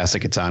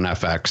fantastic. It's on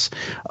FX.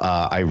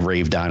 I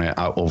raved on it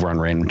over on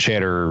Random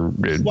Chatter.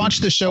 Watch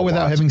the show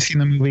without having seen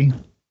the movie.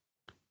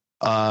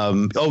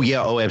 Oh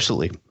yeah. Oh,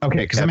 absolutely. Okay.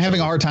 Because I'm having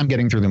a hard time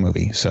getting through the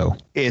movie. So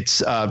it's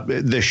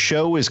the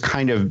show is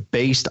kind of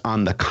based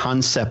on the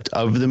concept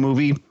of the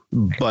movie,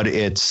 but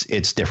it's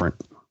different.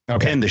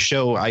 Okay. And the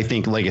show, I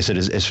think, like I said,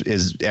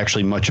 is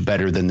actually much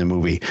better than the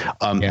movie.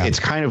 It's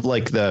kind of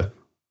like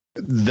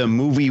the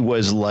movie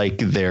was like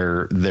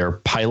their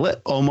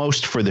pilot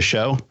almost for the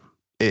show.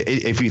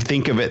 If you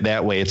think of it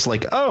that way, it's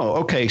like, oh,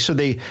 okay. So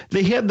they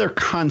had their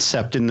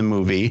concept in the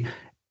movie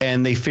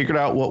and they figured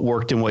out what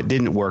worked and what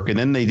didn't work. And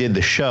then they did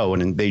the show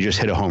and they just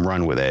hit a home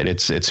run with it.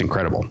 It's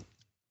incredible.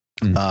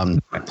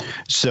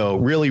 So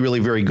really, really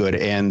very good.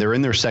 And they're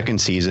in their second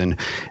season.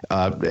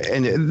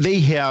 And they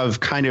have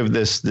kind of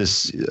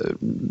this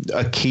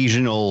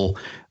occasional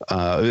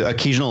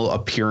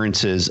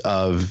appearances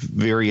of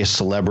various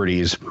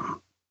celebrities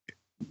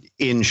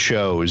in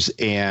shows.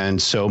 And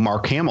so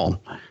Mark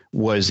Hamill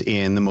was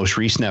in the most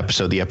recent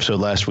episode, the episode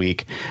last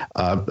week.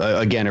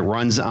 Again, it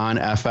runs on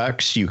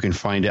FX. You can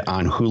find it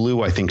on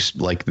Hulu, I think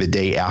like the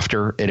day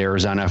after it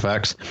airs on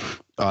FX.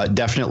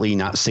 Definitely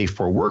not safe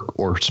for work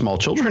or small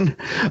children.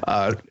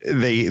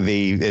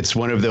 It's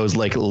one of those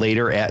like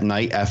later at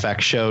night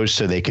FX shows,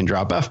 so they can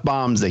drop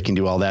F-bombs, they can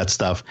do all that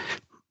stuff.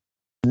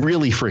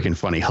 Really freaking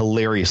funny,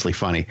 hilariously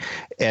funny.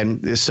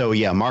 And so,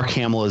 yeah, Mark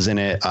Hamill is in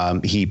it.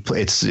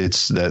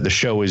 The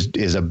show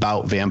is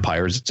about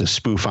vampires. It's a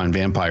spoof on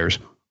vampires,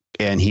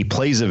 and he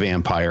plays a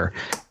vampire,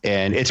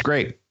 and it's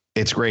great.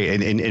 It's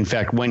great. And in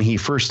fact, when he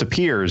first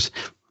appears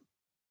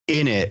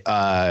in it,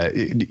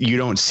 you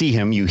don't see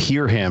him, you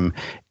hear him,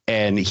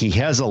 and he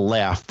has a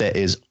laugh that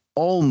is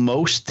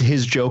almost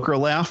his Joker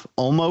laugh,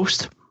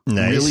 almost.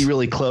 Nice. Really,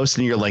 really close,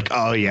 and you're like,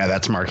 "Oh yeah,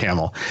 that's Mark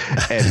Hamill,"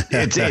 and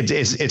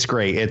it's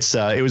great.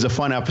 It was a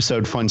fun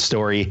episode, fun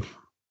story.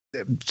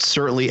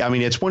 Certainly, I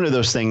mean, it's one of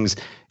those things.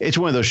 It's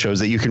one of those shows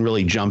that you can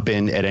really jump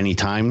in at any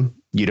time.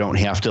 You don't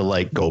have to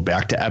like go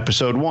back to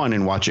episode 1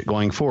 and watch it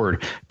going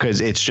forward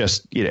because it's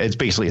just it's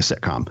basically a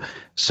sitcom.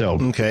 So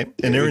okay,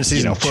 and they're in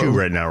season 2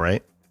 right now,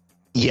 right?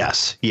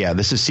 Yes, yeah.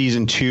 This is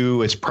season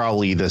 2. It's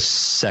probably the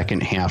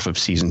second half of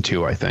season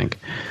 2, I think.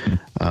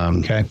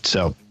 Okay,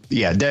 so.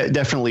 Yeah,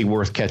 definitely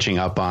worth catching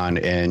up on,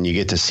 and you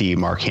get to see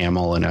Mark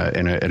Hamill in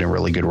a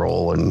really good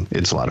role, and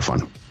it's a lot of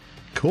fun.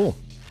 Cool.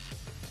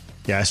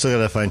 Yeah, I still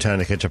got to find time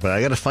to catch up.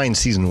 I got to find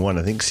season 1.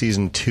 I think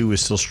season 2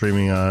 is still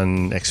streaming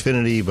on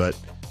Xfinity, but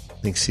I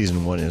think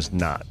season 1 is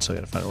not. So I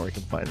got to find where I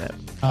can find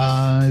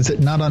that. Is it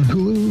not on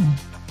Hulu?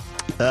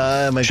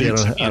 Might be.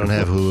 I don't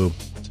have Hulu.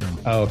 So.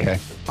 Oh, okay.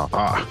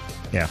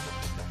 Yeah,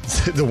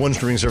 the one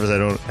streaming service I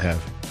don't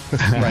have.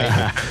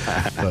 Right,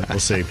 but we'll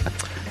see.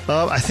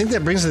 I think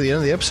that brings us to the end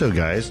of the episode,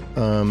 guys.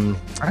 We'll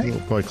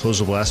probably close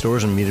the blast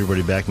doors and meet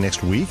everybody back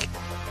next week.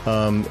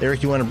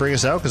 Eric, you want to bring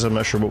us out? Because I'm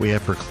not sure what we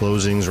have for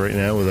closings right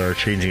now with our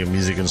changing of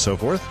music and so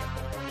forth.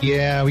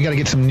 Yeah, we got to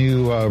get some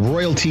new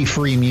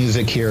royalty-free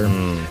music here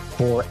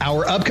for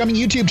our upcoming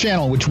YouTube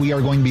channel, which we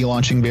are going to be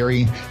launching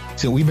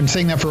so we've been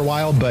saying that for a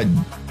while, but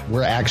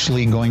we're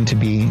actually going to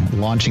be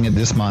launching it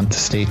this month.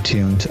 Stay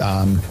tuned.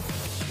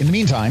 In the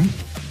meantime,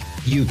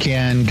 You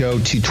can go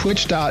to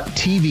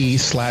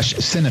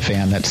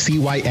twitch.tv/Cinefan. That's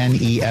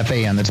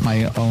CYNEFAN. That's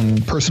my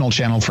own personal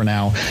channel for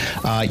now.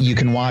 You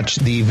can watch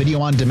the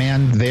video on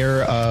demand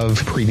there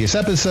of previous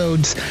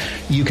episodes.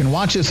 You can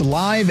watch us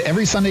live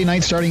every Sunday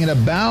night starting at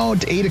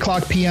about 8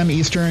 o'clock p.m.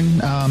 Eastern.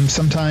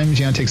 Sometimes,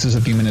 it takes us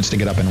a few minutes to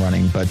get up and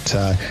running, but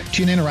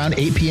tune in around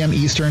 8 p.m.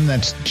 Eastern.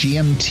 That's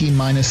GMT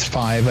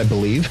 -5, I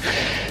believe.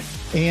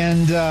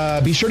 And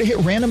be sure to hit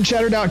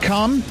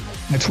randomchatter.com.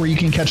 That's where you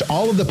can catch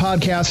all of the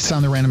podcasts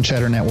on the Random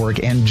Chatter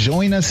Network and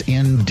join us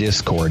in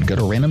Discord. Go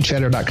to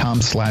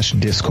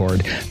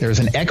randomchatter.com/Discord. There's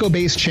an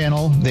Echo-based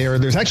channel there.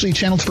 There's actually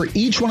channels for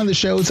each one of the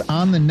shows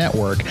on the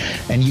network,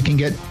 and you can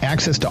get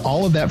access to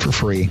all of that for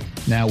free.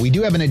 Now, we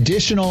do have an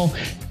additional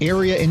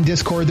area in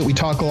Discord that we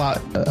talk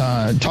about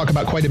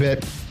quite a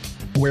bit,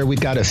 where we've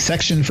got a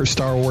section for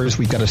Star Wars,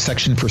 we've got a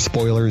section for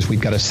spoilers, we've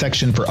got a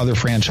section for other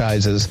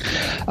franchises.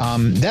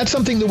 That's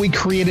something that we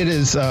created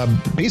as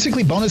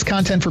basically bonus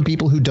content for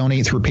people who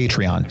donate through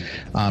Patreon.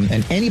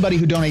 And anybody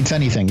who donates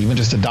anything, even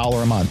just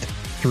 $1 a month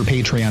through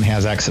Patreon,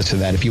 has access to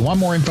that. If you want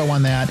more info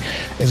on that,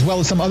 as well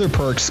as some other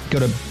perks, go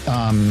to,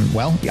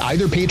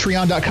 either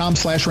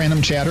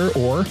patreon.com/randomchatter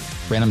or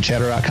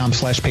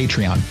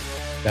randomchatter.com/Patreon.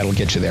 That'll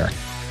get you there.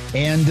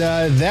 And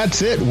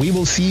that's it. We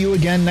will see you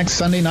again next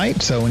Sunday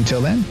night. So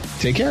until then,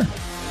 take care.